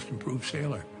for the most improved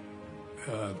sailor.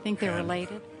 I think they're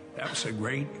related. That was a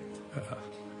great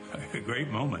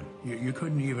moment. You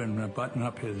couldn't even button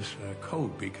up his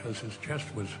coat because his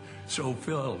chest was so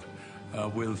filled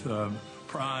with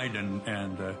pride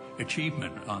and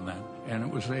achievement on that. And it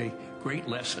was a great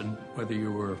lesson, whether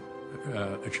you were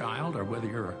a child or whether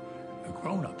you're a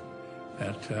grown-up,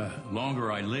 that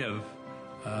longer I live,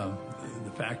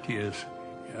 the fact is,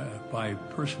 by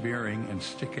persevering and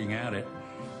sticking at it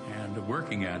and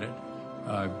working at it,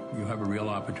 you have a real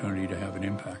opportunity to have an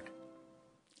impact.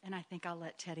 And I think I'll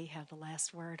let Teddy have the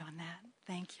last word on that.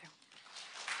 Thank you.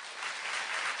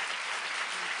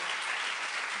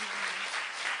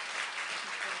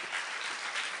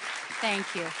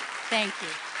 Thank you. Thank you.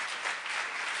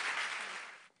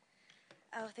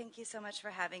 Oh, thank you so much for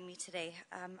having me today.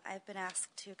 I've been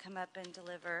asked to come up and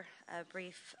deliver a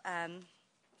brief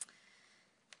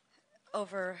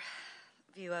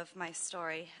overview of my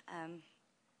story.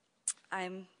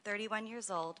 I'm 31 years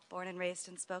old, born and raised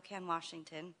in Spokane,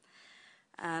 Washington.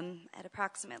 At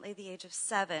approximately the age of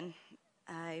 7,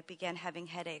 I began having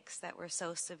headaches that were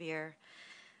so severe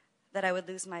that I would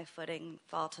lose my footing,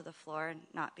 fall to the floor, and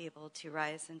not be able to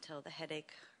rise until the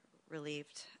headache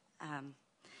relieved.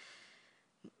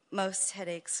 Most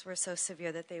headaches were so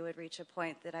severe that they would reach a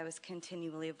point that I was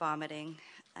continually vomiting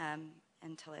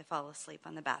until I fall asleep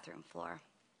on the bathroom floor.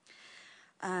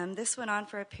 This went on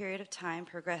for a period of time,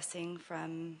 progressing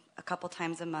from a couple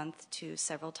times a month to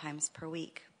several times per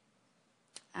week.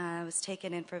 I was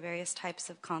taken in for various types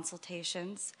of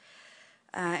consultations,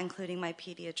 including my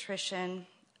pediatrician,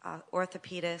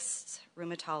 orthopedists,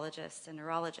 rheumatologists, and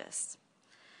neurologists,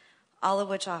 all of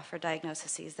which offer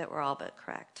diagnoses that were all but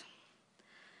correct.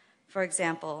 For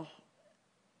example,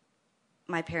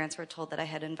 my parents were told that I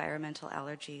had environmental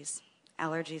allergies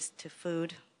to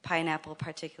food, pineapple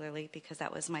particularly because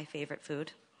that was my favorite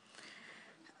food,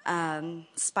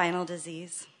 spinal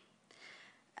disease.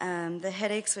 The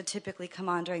headaches would typically come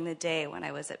on during the day when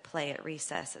I was at play at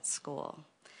recess at school.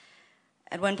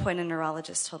 At one point, a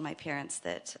neurologist told my parents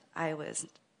that I was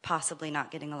possibly not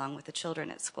getting along with the children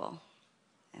at school.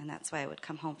 and that's why I would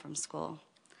come home from school.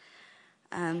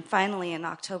 Finally, in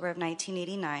October of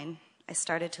 1989, I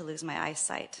started to lose my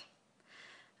eyesight,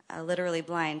 literally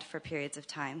blind for periods of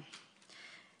time.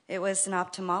 It was an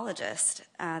ophthalmologist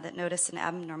that noticed an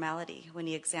abnormality when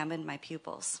he examined my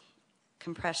pupils,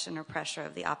 compression or pressure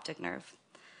of the optic nerve.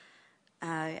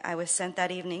 I was sent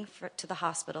that evening to the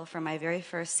hospital for my very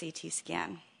first CT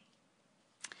scan.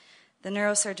 The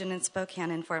neurosurgeon in Spokane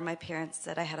informed my parents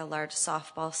that I had a large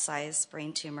softball-sized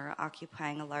brain tumor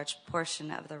occupying a large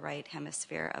portion of the right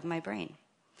hemisphere of my brain.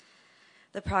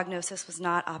 The prognosis was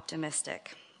not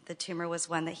optimistic. The tumor was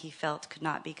one that he felt could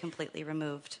not be completely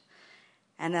removed,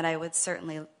 and that I would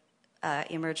certainly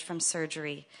emerge from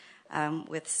surgery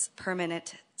with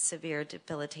permanent, severe,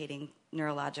 debilitating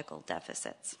neurological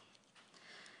deficits.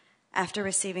 After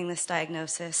receiving this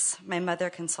diagnosis, my mother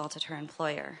consulted her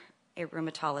employer, a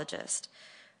rheumatologist,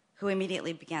 who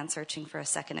immediately began searching for a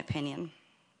second opinion.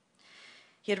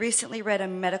 He had recently read a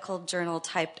medical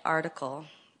journal-typed article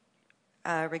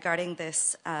regarding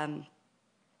this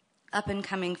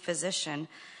up-and-coming physician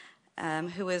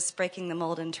who was breaking the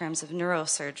mold in terms of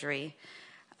neurosurgery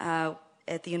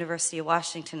at the University of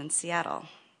Washington in Seattle.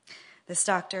 This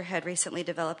doctor had recently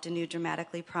developed a new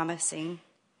dramatically promising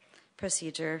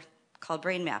procedure called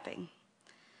brain mapping.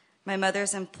 My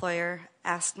mother's employer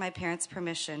asked my parents'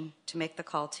 permission to make the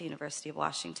call to University of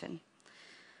Washington.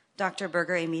 Dr.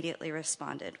 Berger immediately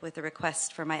responded with a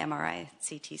request for my MRI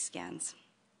CT scans.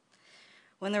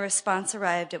 When the response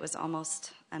arrived, it was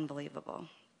almost unbelievable.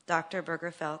 Dr.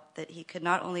 Berger felt that he could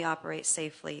not only operate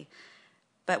safely,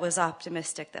 but was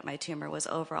optimistic that my tumor was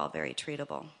overall very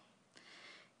treatable.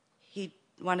 He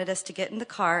wanted us to get in the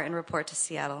car and report to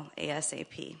Seattle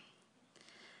ASAP.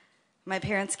 My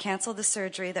parents canceled the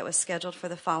surgery that was scheduled for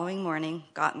the following morning,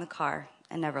 got in the car,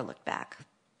 and never looked back.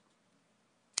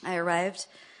 I arrived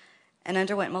and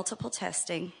underwent multiple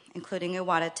testing, including a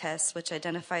WADA test, which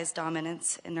identifies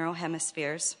dominance in neural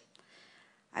hemispheres.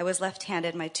 I was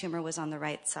left-handed. My tumor was on the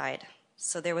right side,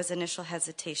 so there was initial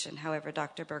hesitation. However,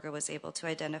 Dr. Berger was able to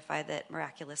identify that,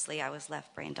 miraculously, I was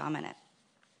left brain dominant.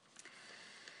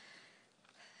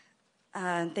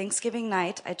 On Thanksgiving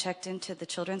night, I checked into the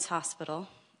Children's Hospital,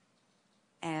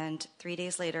 and 3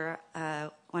 days later,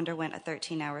 underwent a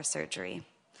 13-hour surgery.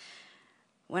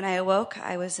 When I awoke,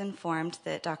 I was informed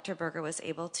that Dr. Berger was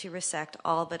able to resect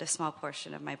all but a small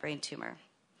portion of my brain tumor.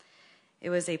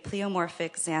 It was a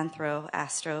pleomorphic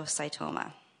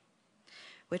xanthroastrocytoma,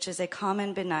 which is a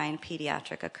common benign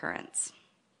pediatric occurrence.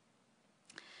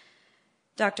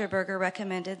 Dr. Berger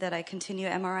recommended that I continue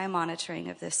MRI monitoring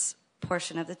of this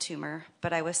portion of the tumor,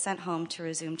 but I was sent home to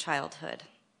resume childhood,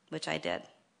 which I did.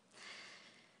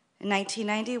 In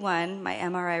 1991, my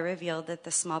MRI revealed that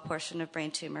the small portion of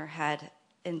brain tumor had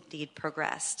indeed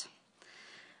progressed.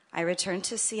 I returned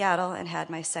to Seattle and had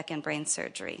my second brain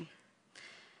surgery.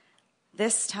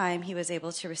 This time, he was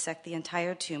able to resect the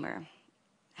entire tumor.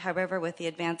 However, with the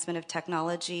advancement of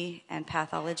technology and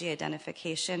pathology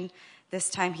identification, this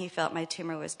time he felt my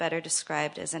tumor was better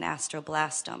described as an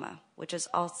astroblastoma, which is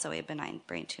also a benign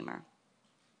brain tumor.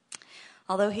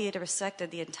 Although he had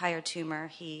resected the entire tumor,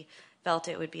 he felt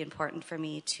it would be important for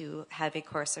me to have a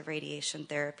course of radiation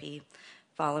therapy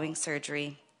following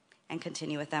surgery and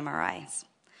continue with MRIs.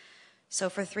 So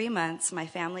for 3 months, my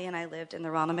family and I lived in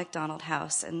the Ronald McDonald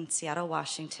House in Seattle,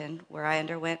 Washington, where I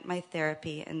underwent my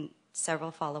therapy and several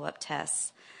follow-up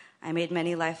tests. I made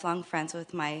many lifelong friends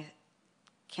with my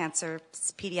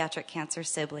pediatric cancer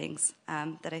siblings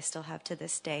that I still have to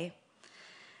this day.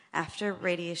 After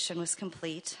radiation was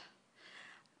complete,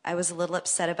 I was a little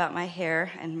upset about my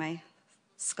hair and my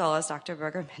skull, as Dr.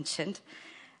 Berger mentioned,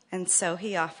 and so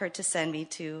he offered to send me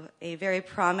to a very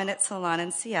prominent salon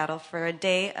in Seattle for a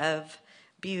day of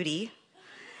beauty.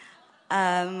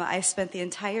 I spent the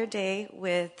entire day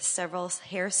with several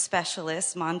hair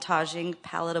specialists montaging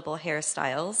palatable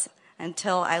hairstyles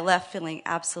until I left feeling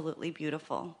absolutely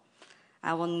beautiful.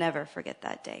 I will never forget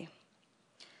that day.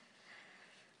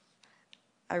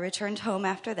 I returned home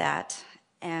after that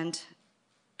and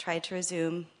tried to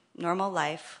resume normal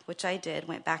life, which I did,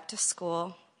 went back to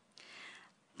school,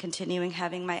 continuing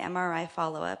having my MRI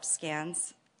follow-up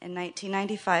scans. In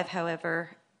 1995,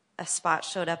 however, a spot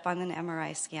showed up on an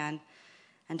MRI scan,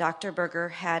 and Dr. Berger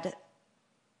had,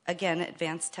 again,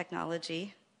 advanced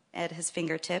technology at his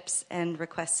fingertips and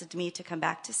requested me to come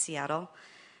back to Seattle.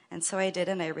 And so I did,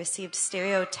 and I received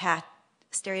stereotactic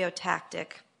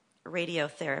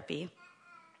radiotherapy,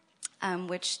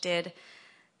 which did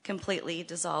completely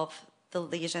dissolve the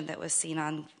lesion that was seen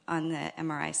on the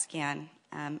MRI scan,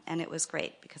 and it was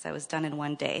great because I was done in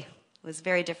 1 day. It was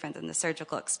very different than the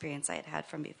surgical experience I had had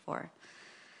from before.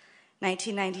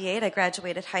 1998, I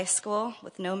graduated high school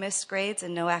with no missed grades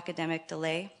and no academic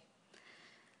delay.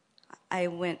 I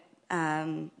went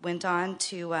on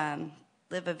to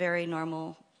live a very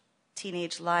normal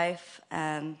teenage life,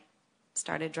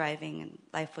 started driving, and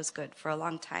life was good for a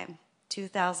long time.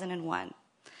 2001,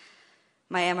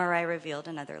 my MRI revealed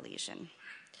another lesion.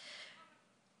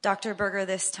 Dr. Berger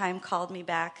this time called me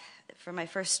back for my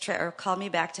first trip, or called me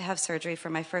back to have surgery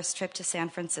for my first trip to San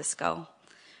Francisco,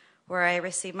 where I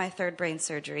received my third brain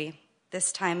surgery,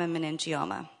 this time a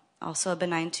meningioma, also a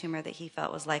benign tumor that he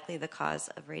felt was likely the cause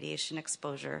of radiation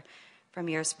exposure from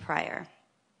years prior.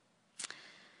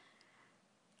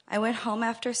 I went home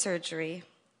after surgery,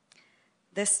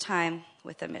 this time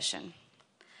with a mission.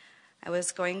 I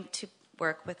was going to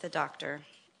work with the doctor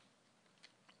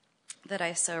that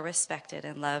I so respected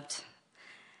and loved,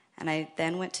 and I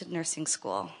then went to nursing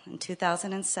school. In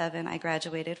 2007, I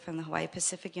graduated from the Hawaii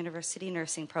Pacific University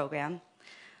nursing program,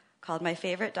 called my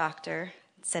favorite doctor,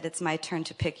 said, "It's my turn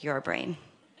to pick your brain."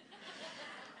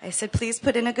 I said, "Please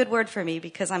put in a good word for me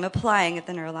because I'm applying at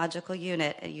the neurological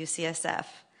unit at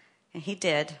UCSF." And he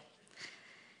did.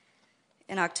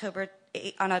 On October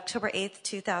 8th,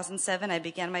 2007, I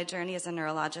began my journey as a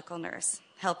neurological nurse,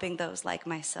 helping those like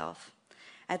myself.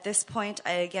 At this point,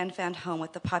 I again found home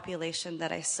with the population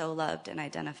that I so loved and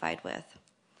identified with.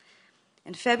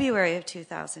 In February of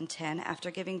 2010, after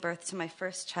giving birth to my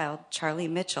first child, Charlie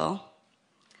Mitchell,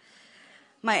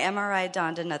 my MRI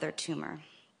dawned another tumor.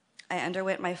 I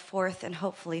underwent my fourth and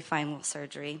hopefully final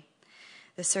surgery.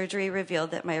 The surgery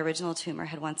revealed that my original tumor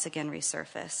had once again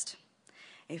resurfaced.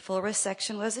 A full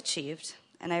resection was achieved,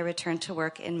 and I returned to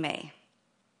work in May.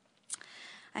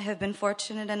 I have been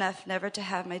fortunate enough never to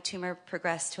have my tumor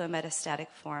progress to a metastatic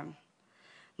form,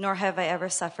 nor have I ever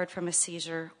suffered from a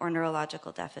seizure or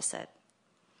neurological deficit.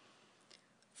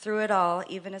 Through it all,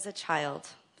 even as a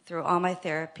child, through all my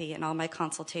therapy and all my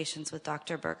consultations with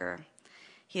Dr. Berger,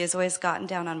 he has always gotten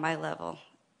down on my level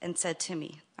and said to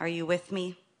me, "Are you with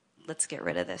me? Let's get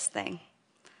rid of this thing."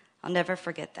 I'll never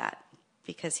forget that,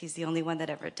 because he's the only one that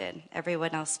ever did.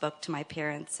 Everyone else spoke to my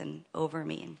parents and over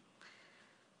me.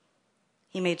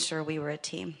 He made sure we were a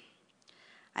team.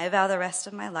 I vow the rest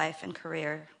of my life and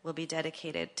career will be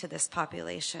dedicated to this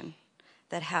population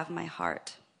that have my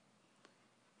heart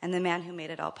and the man who made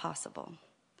it all possible.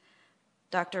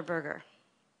 Dr. Berger,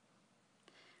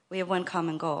 we have one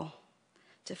common goal: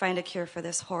 to find a cure for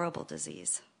this horrible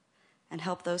disease and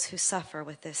help those who suffer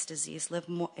with this disease live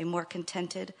a more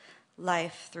contented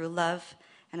life through love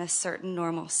and a certain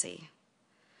normalcy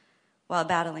while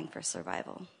battling for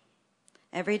survival.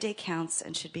 Every day counts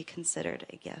and should be considered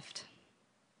a gift.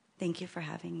 Thank you for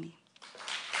having me.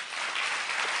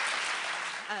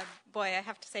 Boy, I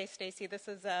have to say, Stacy, this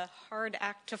is a hard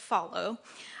act to follow.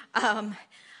 I'm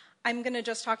going to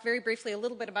just talk very briefly a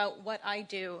little bit about what I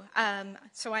do.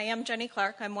 So I am Jenny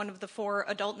Clark. I'm one of the 4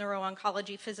 adult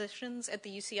neuro-oncology physicians at the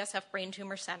UCSF Brain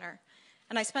Tumor Center.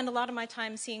 And I spend a lot of my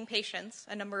time seeing patients,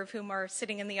 a number of whom are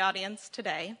sitting in the audience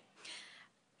today.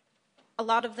 A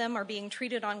lot of them are being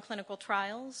treated on clinical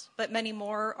trials, but many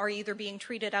more are either being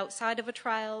treated outside of a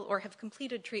trial or have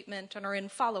completed treatment and are in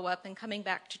follow-up and coming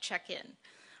back to check in.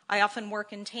 I often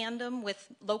work in tandem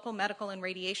with local medical and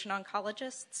radiation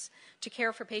oncologists to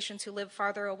care for patients who live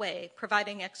farther away,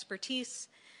 providing expertise,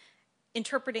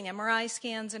 interpreting MRI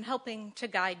scans, and helping to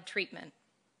guide treatment.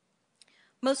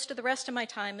 Most of the rest of my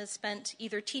time is spent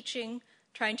either teaching,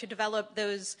 trying to develop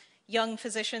those young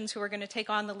physicians who are going to take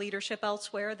on the leadership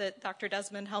elsewhere that Dr.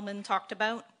 Desmond Hellman talked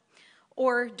about,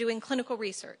 or doing clinical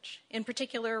research, in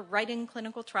particular writing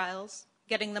clinical trials,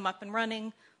 getting them up and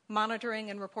running, monitoring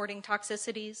and reporting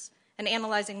toxicities, and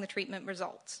analyzing the treatment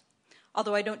results.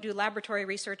 Although I don't do laboratory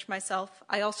research myself,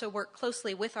 I also work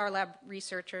closely with our lab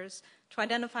researchers to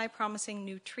identify promising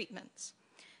new treatments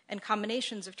and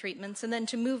combinations of treatments, and then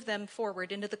to move them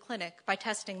forward into the clinic by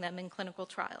testing them in clinical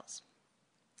trials.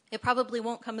 It probably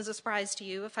won't come as a surprise to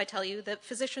you if I tell you that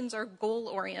physicians are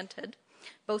goal-oriented,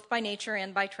 both by nature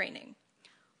and by training.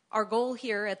 Our goal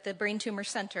here at the Brain Tumor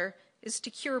Center is to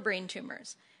cure brain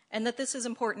tumors, and that this is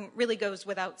important really goes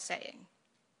without saying.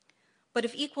 But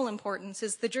of equal importance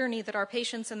is the journey that our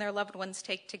patients and their loved ones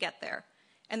take to get there,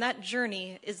 and that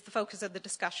journey is the focus of the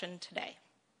discussion today.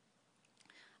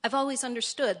 I've always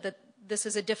understood that this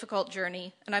is a difficult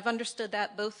journey, and I've understood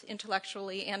that both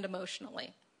intellectually and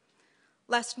emotionally.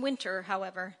 Last winter,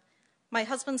 however, my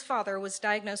husband's father was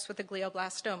diagnosed with a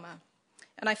glioblastoma,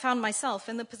 and I found myself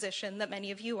in the position that many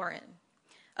of you are in,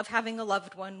 of having a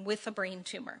loved one with a brain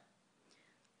tumor.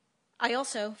 I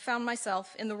also found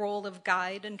myself in the role of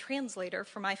guide and translator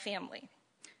for my family.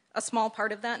 A small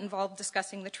part of that involved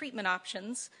discussing the treatment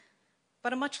options,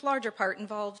 but a much larger part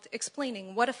involved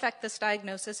explaining what effect this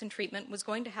diagnosis and treatment was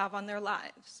going to have on their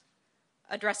lives,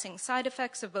 addressing side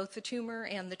effects of both the tumor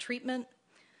and the treatment,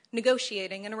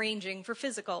 negotiating and arranging for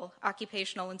physical,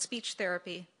 occupational, and speech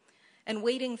therapy, and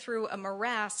wading through a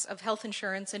morass of health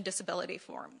insurance and disability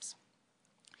forms.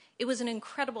 It was an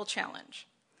incredible challenge,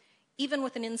 even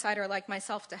with an insider like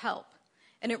myself to help,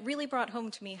 and it really brought home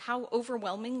to me how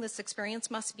overwhelming this experience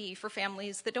must be for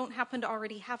families that don't happen to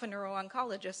already have a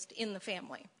neuro-oncologist in the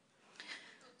family.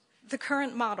 The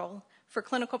current model for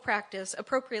clinical practice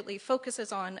appropriately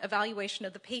focuses on evaluation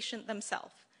of the patient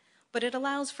themselves, but it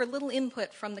allows for little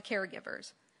input from the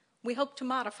caregivers. We hope to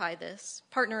modify this,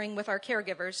 partnering with our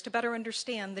caregivers to better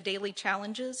understand the daily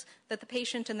challenges that the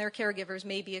patient and their caregivers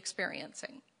may be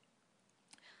experiencing.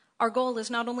 Our goal is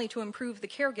not only to improve the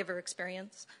caregiver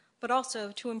experience, but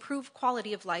also to improve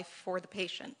quality of life for the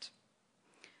patient.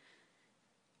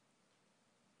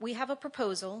 We have a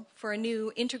proposal for a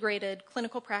new integrated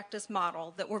clinical practice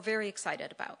model that we're very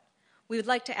excited about. We would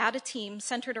like to add a team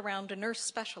centered around a nurse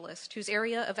specialist whose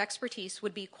area of expertise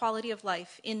would be quality of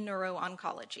life in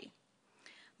neuro-oncology.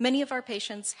 Many of our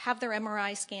patients have their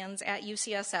MRI scans at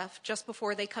UCSF just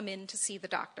before they come in to see the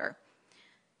doctor.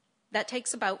 That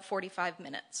takes about 45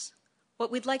 minutes. What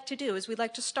we'd like to do is we'd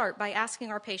like to start by asking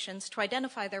our patients to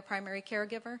identify their primary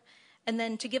caregiver and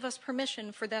then to give us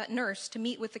permission for that nurse to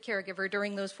meet with the caregiver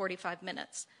during those 45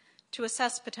 minutes to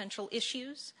assess potential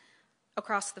issues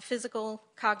across the physical,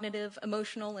 cognitive,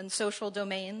 emotional, and social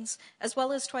domains, as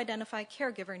well as to identify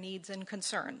caregiver needs and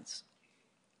concerns.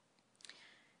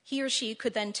 He or she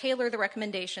could then tailor the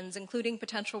recommendations, including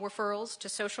potential referrals to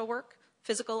social work,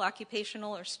 physical,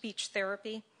 occupational, or speech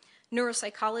therapy,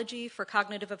 neuropsychology for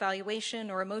cognitive evaluation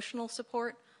or emotional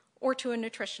support, or to a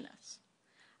nutritionist.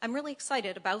 I'm really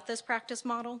excited about this practice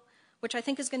model, which I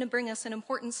think is going to bring us an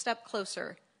important step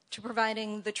closer to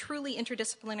providing the truly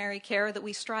interdisciplinary care that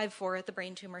we strive for at the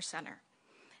Brain Tumor Center.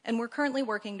 And we're currently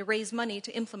working to raise money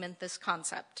to implement this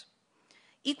concept.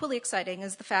 Equally exciting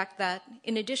is the fact that,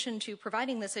 in addition to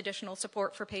providing this additional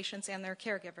support for patients and their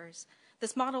caregivers,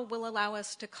 this model will allow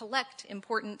us to collect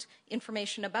important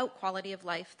information about quality of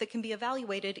life that can be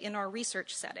evaluated in our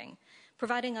research setting,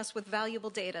 providing us with valuable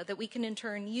data that we can in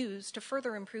turn use to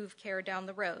further improve care down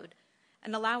the road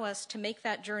and allow us to make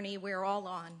that journey we're all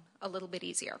on a little bit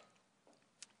easier.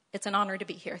 It's an honor to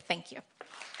be here. Thank you.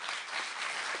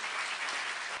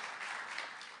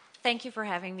 Thank you for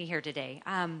having me here today.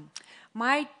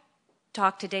 My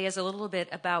talk today is a little bit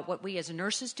about what we as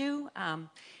nurses do, and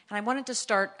I wanted to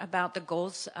start about the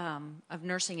goals of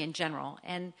nursing in general.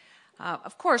 And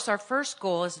of course, our first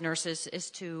goal as nurses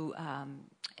is to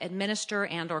administer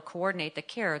and or coordinate the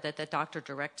care that the doctor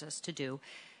directs us to do.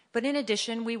 But in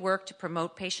addition, we work to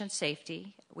promote patient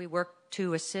safety. We work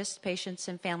to assist patients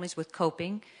and families with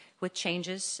coping with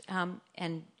changes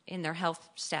and in their health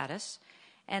status.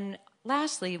 And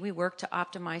lastly, we work to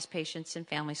optimize patients' and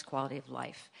families' quality of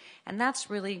life. And that's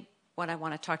really what I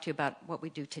want to talk to you about, what we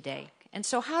do today. And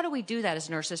so how do we do that as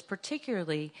nurses,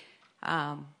 particularly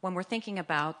when we're thinking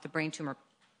about the brain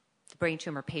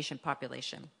tumor patient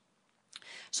population?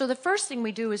 So the first thing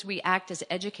we do is we act as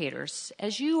educators.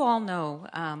 As you all know,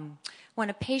 when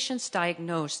a patient's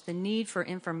diagnosed, the need for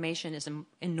information is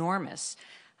enormous.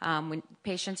 When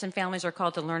patients and families are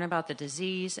called to learn about the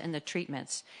disease and the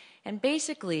treatments. And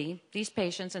basically, these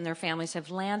patients and their families have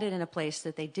landed in a place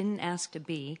that they didn't ask to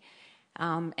be.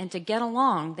 And to get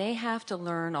along, they have to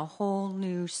learn a whole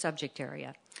new subject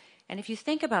area. And if you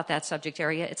think about that subject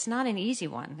area, it's not an easy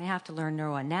one. They have to learn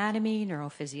neuroanatomy,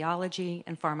 neurophysiology,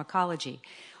 and pharmacology,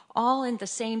 all at the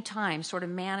same time, sort of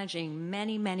managing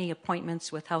many, many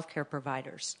appointments with healthcare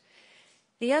providers.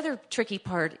 The other tricky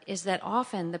part is that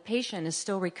often the patient is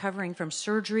still recovering from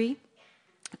surgery,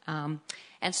 and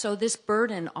so this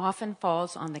burden often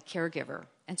falls on the caregiver.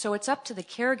 And so it's up to the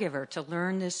caregiver to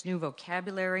learn this new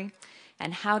vocabulary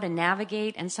and how to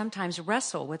navigate and sometimes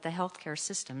wrestle with the healthcare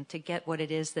system to get what it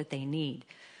is that they need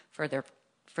for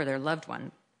their loved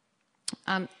one.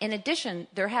 In addition,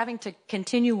 they're having to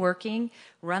continue working,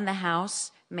 run the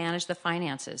house, manage the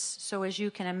finances. So as you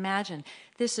can imagine,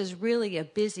 this is really a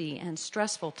busy and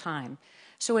stressful time.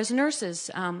 So as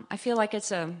nurses, I feel like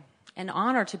it's an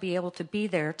honor to be able to be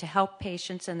there to help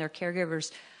patients and their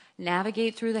caregivers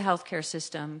navigate through the healthcare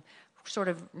system, sort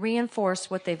of reinforce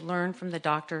what they've learned from the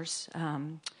doctors,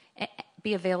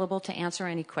 be available to answer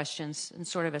any questions, and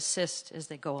sort of assist as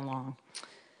they go along.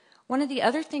 One of the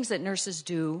other things that nurses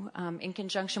do in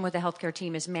conjunction with the healthcare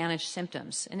team is manage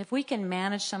symptoms. And if we can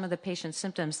manage some of the patient's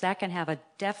symptoms, that can have a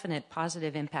definite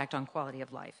positive impact on quality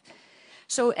of life.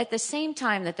 So at the same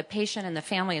time that the patient and the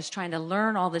family is trying to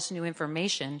learn all this new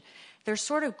information, they're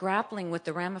sort of grappling with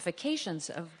the ramifications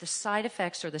of the side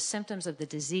effects or the symptoms of the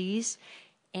disease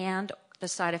and the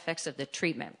side effects of the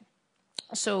treatment.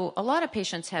 So a lot of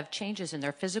patients have changes in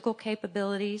their physical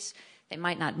capabilities. They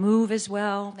might not move as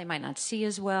well, they might not see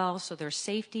as well, so their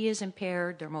safety is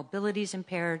impaired, their mobility is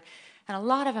impaired, and a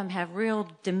lot of them have real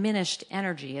diminished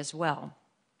energy as well.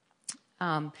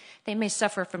 They may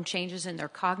suffer from changes in their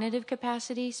cognitive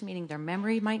capacities, meaning their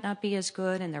memory might not be as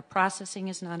good and their processing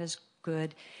is not as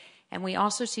good. And we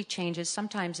also see changes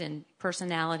sometimes in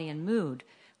personality and mood,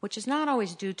 which is not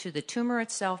always due to the tumor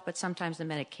itself, but sometimes the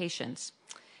medications.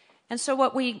 And so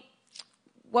what we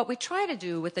try to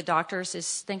do with the doctors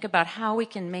is think about how we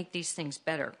can make these things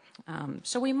better.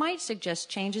 So we might suggest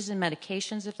changes in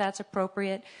medications if that's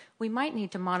appropriate. We might need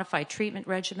to modify treatment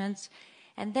regimens.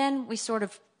 And then we sort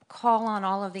of call on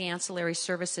all of the ancillary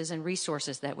services and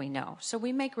resources that we know. So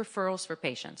we make referrals for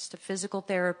patients to physical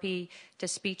therapy, to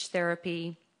speech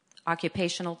therapy,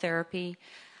 occupational therapy.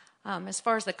 As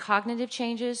far as the cognitive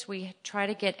changes, we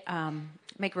try to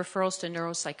make referrals to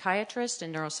neuropsychiatrists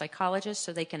and neuropsychologists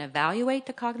so they can evaluate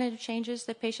the cognitive changes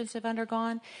that patients have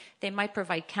undergone. They might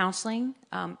provide counseling.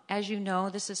 As you know,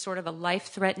 this is sort of a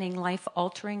life-threatening,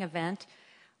 life-altering event.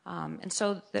 And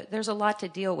so there's a lot to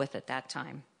deal with at that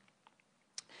time.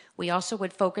 We also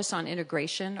would focus on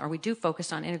integration, or we do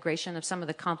focus on integration of some of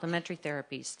the complementary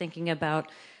therapies, thinking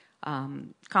about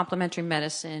complementary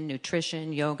medicine,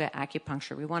 nutrition, yoga,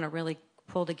 acupuncture. We want to really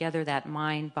pull together that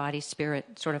mind, body,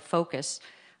 spirit sort of focus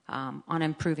on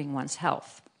improving one's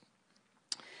health.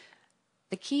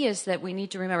 The key is that we need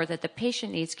to remember that the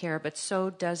patient needs care, but so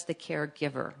does the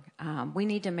caregiver. We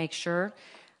need to make sure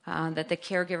that the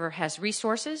caregiver has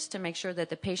resources to make sure that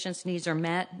the patient's needs are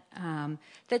met,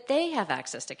 that they have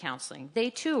access to counseling. They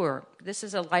too this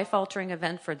is a life-altering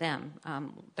event for them.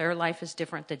 Their life is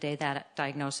different the day that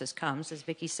diagnosis comes. As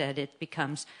Vicki said, it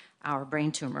becomes our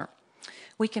brain tumor.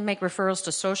 We can make referrals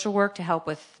to social work to help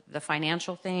with the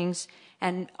financial things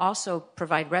and also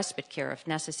provide respite care if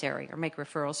necessary, or make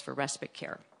referrals for respite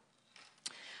care.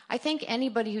 I think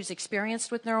anybody who's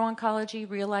experienced with neuro-oncology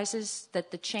realizes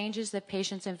that the changes that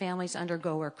patients and families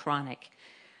undergo are chronic.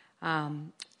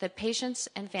 That patients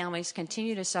and families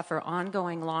continue to suffer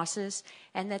ongoing losses,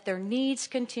 and that their needs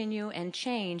continue and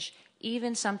change,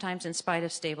 even sometimes in spite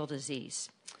of stable disease.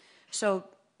 So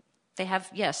they have,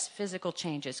 yes, physical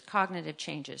changes, cognitive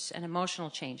changes, and emotional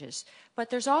changes, but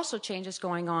there's also changes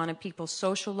going on in people's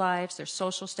social lives. Their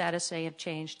social status may have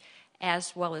changed,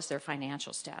 as well as their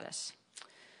financial status.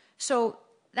 So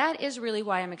that is really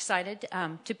why I'm excited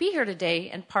to be here today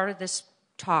and part of this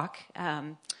talk.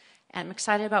 I'm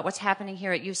excited about what's happening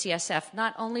here at UCSF.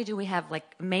 Not only do we have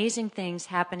amazing things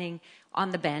happening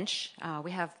on the bench,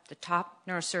 we have the top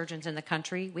neurosurgeons in the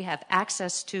country, we have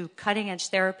access to cutting-edge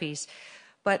therapies,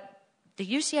 but the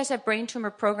UCSF Brain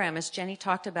Tumor Program, as Jenny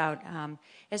talked about,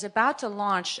 is about to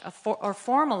launch or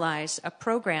formalize a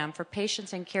program for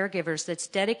patients and caregivers that's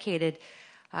dedicated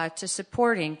to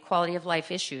supporting quality of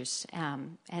life issues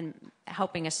and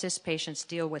helping assist patients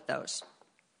deal with those.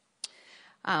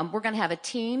 We're going to have a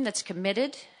team that's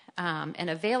committed and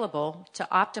available to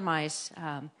optimize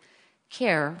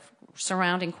care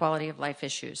surrounding quality of life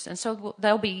issues. And so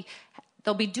they'll be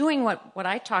doing what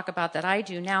I talk about that I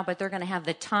do now, but they're going to have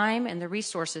the time and the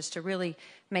resources to really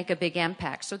make a big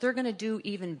impact. So they're going to do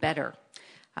even better.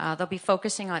 They'll be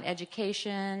focusing on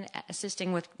education,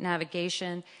 assisting with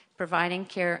navigation, providing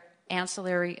care,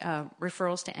 ancillary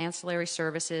referrals to ancillary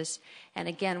services, and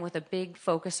again with a big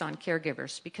focus on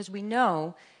caregivers, because we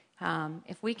know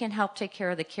if we can help take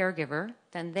care of the caregiver,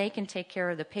 then they can take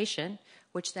care of the patient,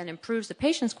 which then improves the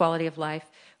patient's quality of life,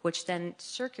 which then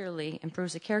circularly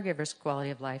improves the caregiver's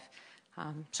quality of life.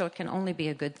 So it can only be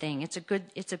a good thing.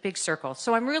 It's a big circle.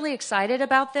 So I'm really excited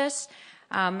about this.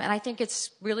 And I think it's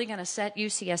really going to set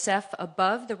UCSF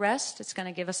above the rest. It's going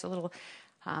to give us a little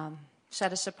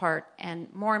set us apart.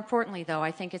 And more importantly, though,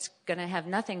 I think it's going to have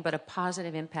nothing but a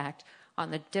positive impact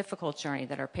on the difficult journey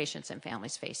that our patients and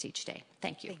families face each day.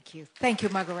 Thank you. Thank you. Thank you,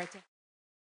 Margareta.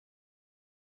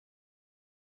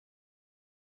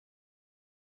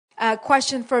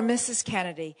 Question for Mrs.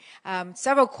 Kennedy.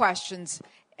 Several questions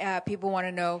people want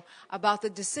to know about the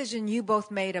decision you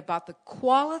both made about the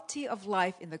quality of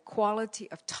life and the quality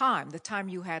of time, the time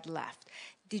you had left.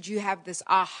 Did you have this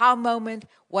aha moment?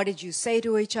 What did you say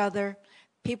to each other?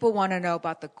 People want to know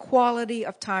about the quality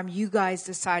of time you guys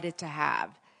decided to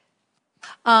have.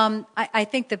 I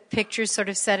think the pictures sort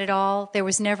of said it all. There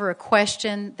was never a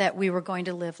question that we were going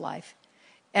to live life.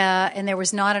 And there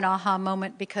was not an aha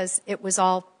moment because it was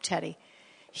all Teddy.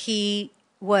 He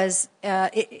was,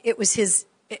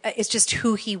 it's just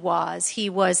who he was. He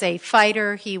was a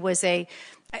fighter. He was a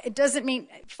It doesn't mean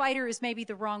fighter is maybe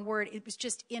the wrong word. It was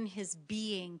just in his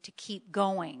being to keep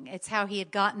going. It's how he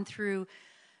had gotten through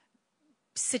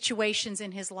situations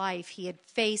in his life. He had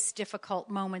faced difficult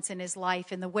moments in his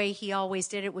life, and the way he always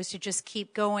did it was to just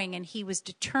keep going, and he was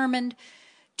determined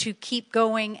to keep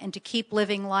going and to keep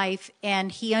living life,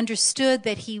 and he understood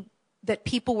that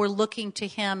people were looking to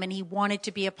him, and he wanted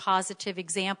to be a positive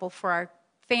example for our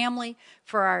family,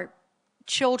 for our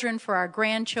children, for our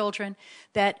grandchildren,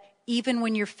 that even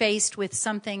when you're faced with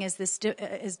something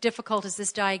as difficult as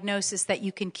this diagnosis, that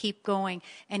you can keep going.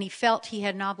 And he felt he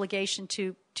had an obligation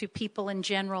to people in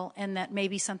general, and that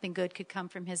maybe something good could come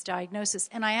from his diagnosis.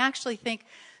 And I actually think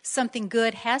something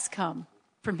good has come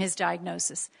from his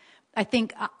diagnosis. I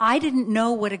think I didn't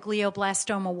know what a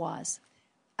glioblastoma was.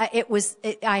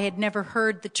 I had never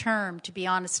heard the term, to be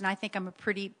honest, and I think I'm a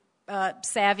pretty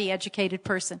savvy, educated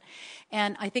person.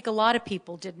 And I think a lot of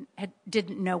people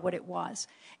didn't know what it was.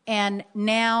 And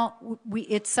now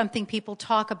it's something people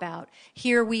talk about.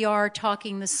 Here we are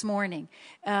talking this morning.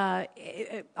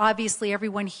 Obviously,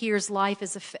 everyone here's life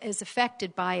is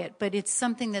affected by it, but it's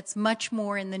something that's much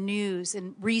more in the news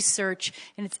and research,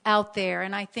 and it's out there.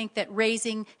 And I think that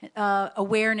raising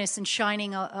awareness and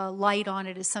shining a light on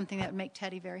it is something that would make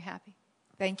Teddy very happy.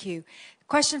 Thank you.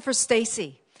 Question for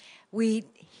Stacy. We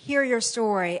hear your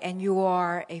story, and you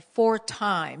are a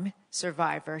 4-time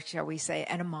survivor, shall we say,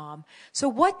 and a mom. So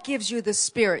what gives you the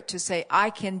spirit to say, I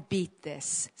can beat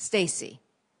this? Stacy.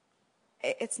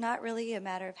 It's not really a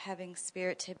matter of having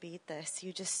spirit to beat this.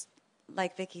 You just,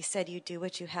 like Vicki said, you do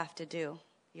what you have to do.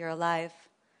 You're alive.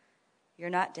 You're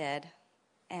not dead.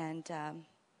 And,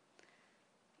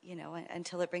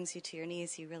 until it brings you to your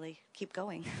knees, you really keep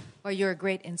going. Well, you're a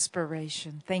great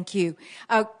inspiration. Thank you.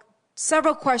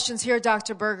 Several questions here,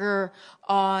 Dr. Berger,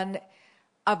 on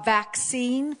a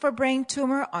vaccine for brain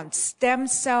tumor, on stem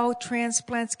cell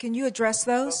transplants. Can you address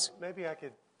those? Well, maybe I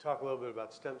could talk a little bit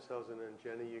about stem cells, and then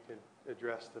Jenny, you can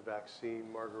address the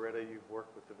vaccine. Margareta, you've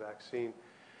worked with the vaccine.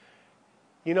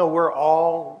 You know, we're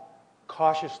all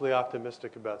cautiously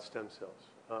optimistic about stem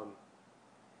cells.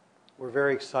 We're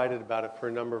very excited about it for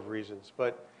a number of reasons,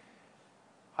 but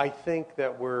I think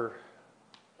that we're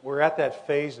at that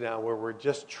phase now where we're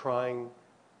just trying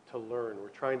to learn. We're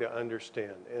trying to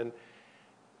understand. And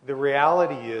the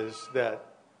reality is that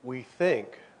we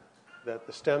think that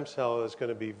the stem cell is going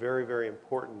to be very, very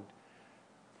important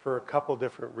for a couple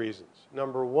different reasons.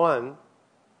 Number one,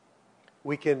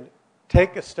 we can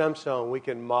take a stem cell and we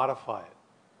can modify it,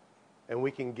 and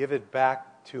we can give it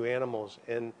back to animals,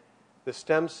 and the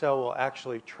stem cell will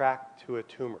actually track to a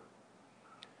tumor.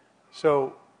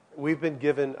 So we've been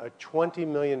given a $20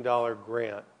 million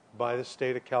grant by the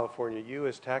state of California. You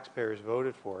as taxpayers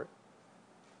voted for it.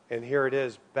 And here it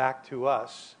is back to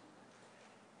us.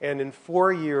 And in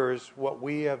 4 years, what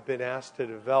we have been asked to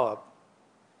develop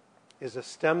is a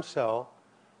stem cell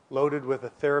loaded with a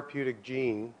therapeutic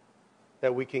gene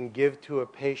that we can give to a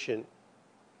patient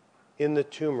in the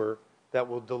tumor that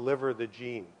will deliver the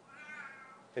gene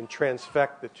and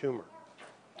transfect the tumor.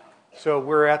 So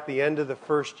we're at the end of the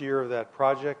first year of that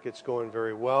project. It's going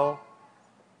very well.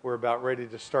 We're about ready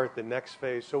to start the next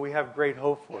phase. So we have great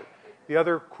hope for it. The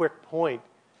other quick point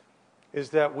is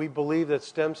that we believe that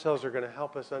stem cells are going to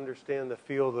help us understand the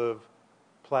field of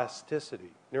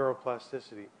plasticity,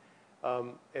 neuroplasticity,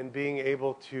 and being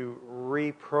able to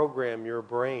reprogram your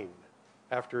brain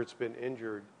after it's been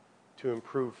injured to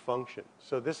improve function.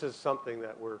 So this is something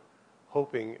that we're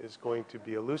hoping is going to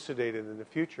be elucidated in the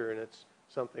future, and it's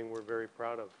something we're very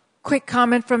proud of. Quick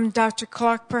comment from Dr.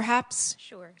 Clark, perhaps?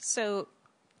 Sure. So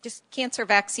just cancer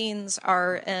vaccines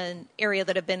are an area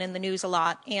that have been in the news a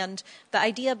lot. And the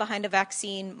idea behind a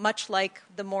vaccine, much like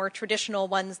the more traditional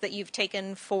ones that you've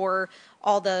taken for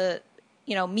all the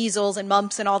measles and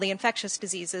mumps and all the infectious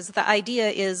diseases, the idea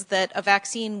is that a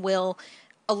vaccine will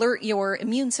alert your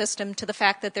immune system to the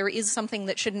fact that there is something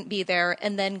that shouldn't be there,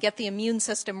 and then get the immune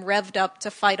system revved up to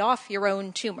fight off your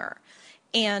own tumor.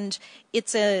 And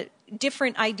it's a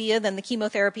different idea than the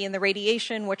chemotherapy and the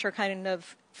radiation, which are kind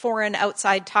of foreign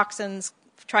outside toxins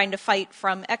trying to fight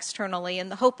from externally.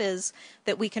 And the hope is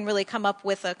that we can really come up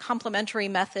with a complementary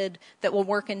method that will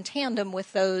work in tandem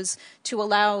with those to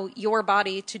allow your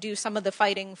body to do some of the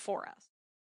fighting for us.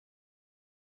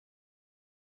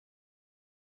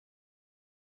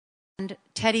 And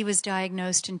Teddy was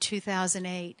diagnosed in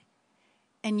 2008.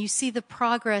 And you see the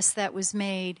progress that was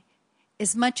made.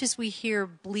 As much as we hear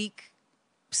bleak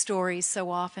stories so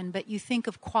often, but you think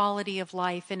of quality of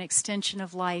life and extension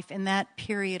of life in that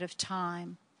period of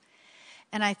time.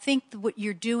 And I think what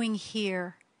you're doing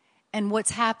here and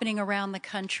what's happening around the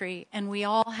country, and we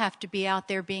all have to be out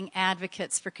there being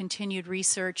advocates for continued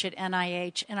research at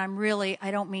NIH. And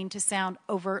I don't mean to sound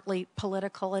overtly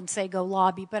political and say go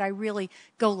lobby, but I really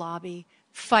go lobby.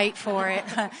 Fight for it.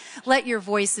 Let your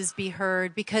voices be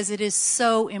heard, because it is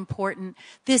so important.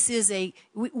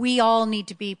 We all need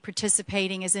to be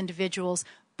participating as individuals,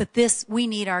 but we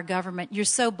need our government. You're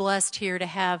so blessed here to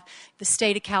have the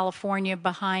state of California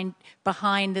behind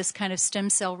this kind of stem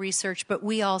cell research, but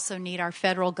we also need our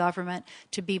federal government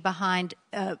to be behind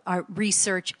our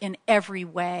research in every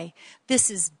way. This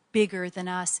is bigger than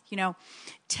us. You know,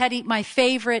 Teddy, my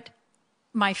favorite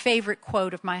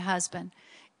quote of my husband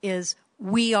is,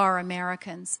 "We are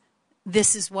Americans.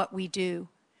 This is what we do.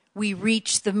 We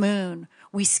reach the moon.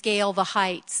 We scale the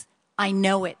heights. I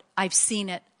know it. I've seen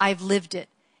it. I've lived it.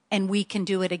 And we can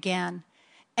do it again.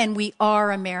 And we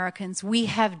are Americans. We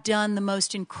have done the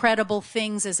most incredible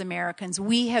things as Americans.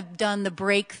 We have done the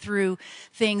breakthrough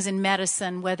things in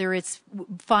medicine, whether it's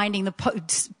finding the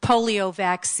polio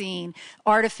vaccine,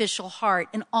 artificial heart,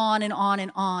 and on and on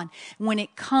and on. When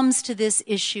it comes to this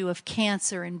issue of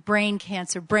cancer, brain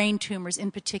tumors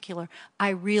in particular, I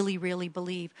really, really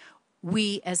believe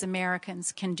we as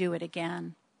Americans can do it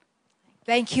again.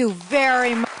 Thank you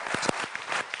very much.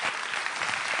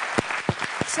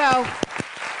 So,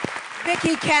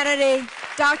 Vicki Kennedy,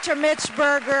 Dr. Mitch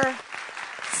Berger,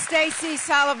 Stacy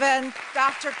Sullivan,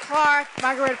 Dr. Clark,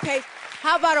 Margaret Pate.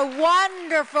 How about a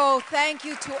wonderful thank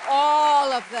you to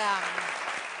all of them.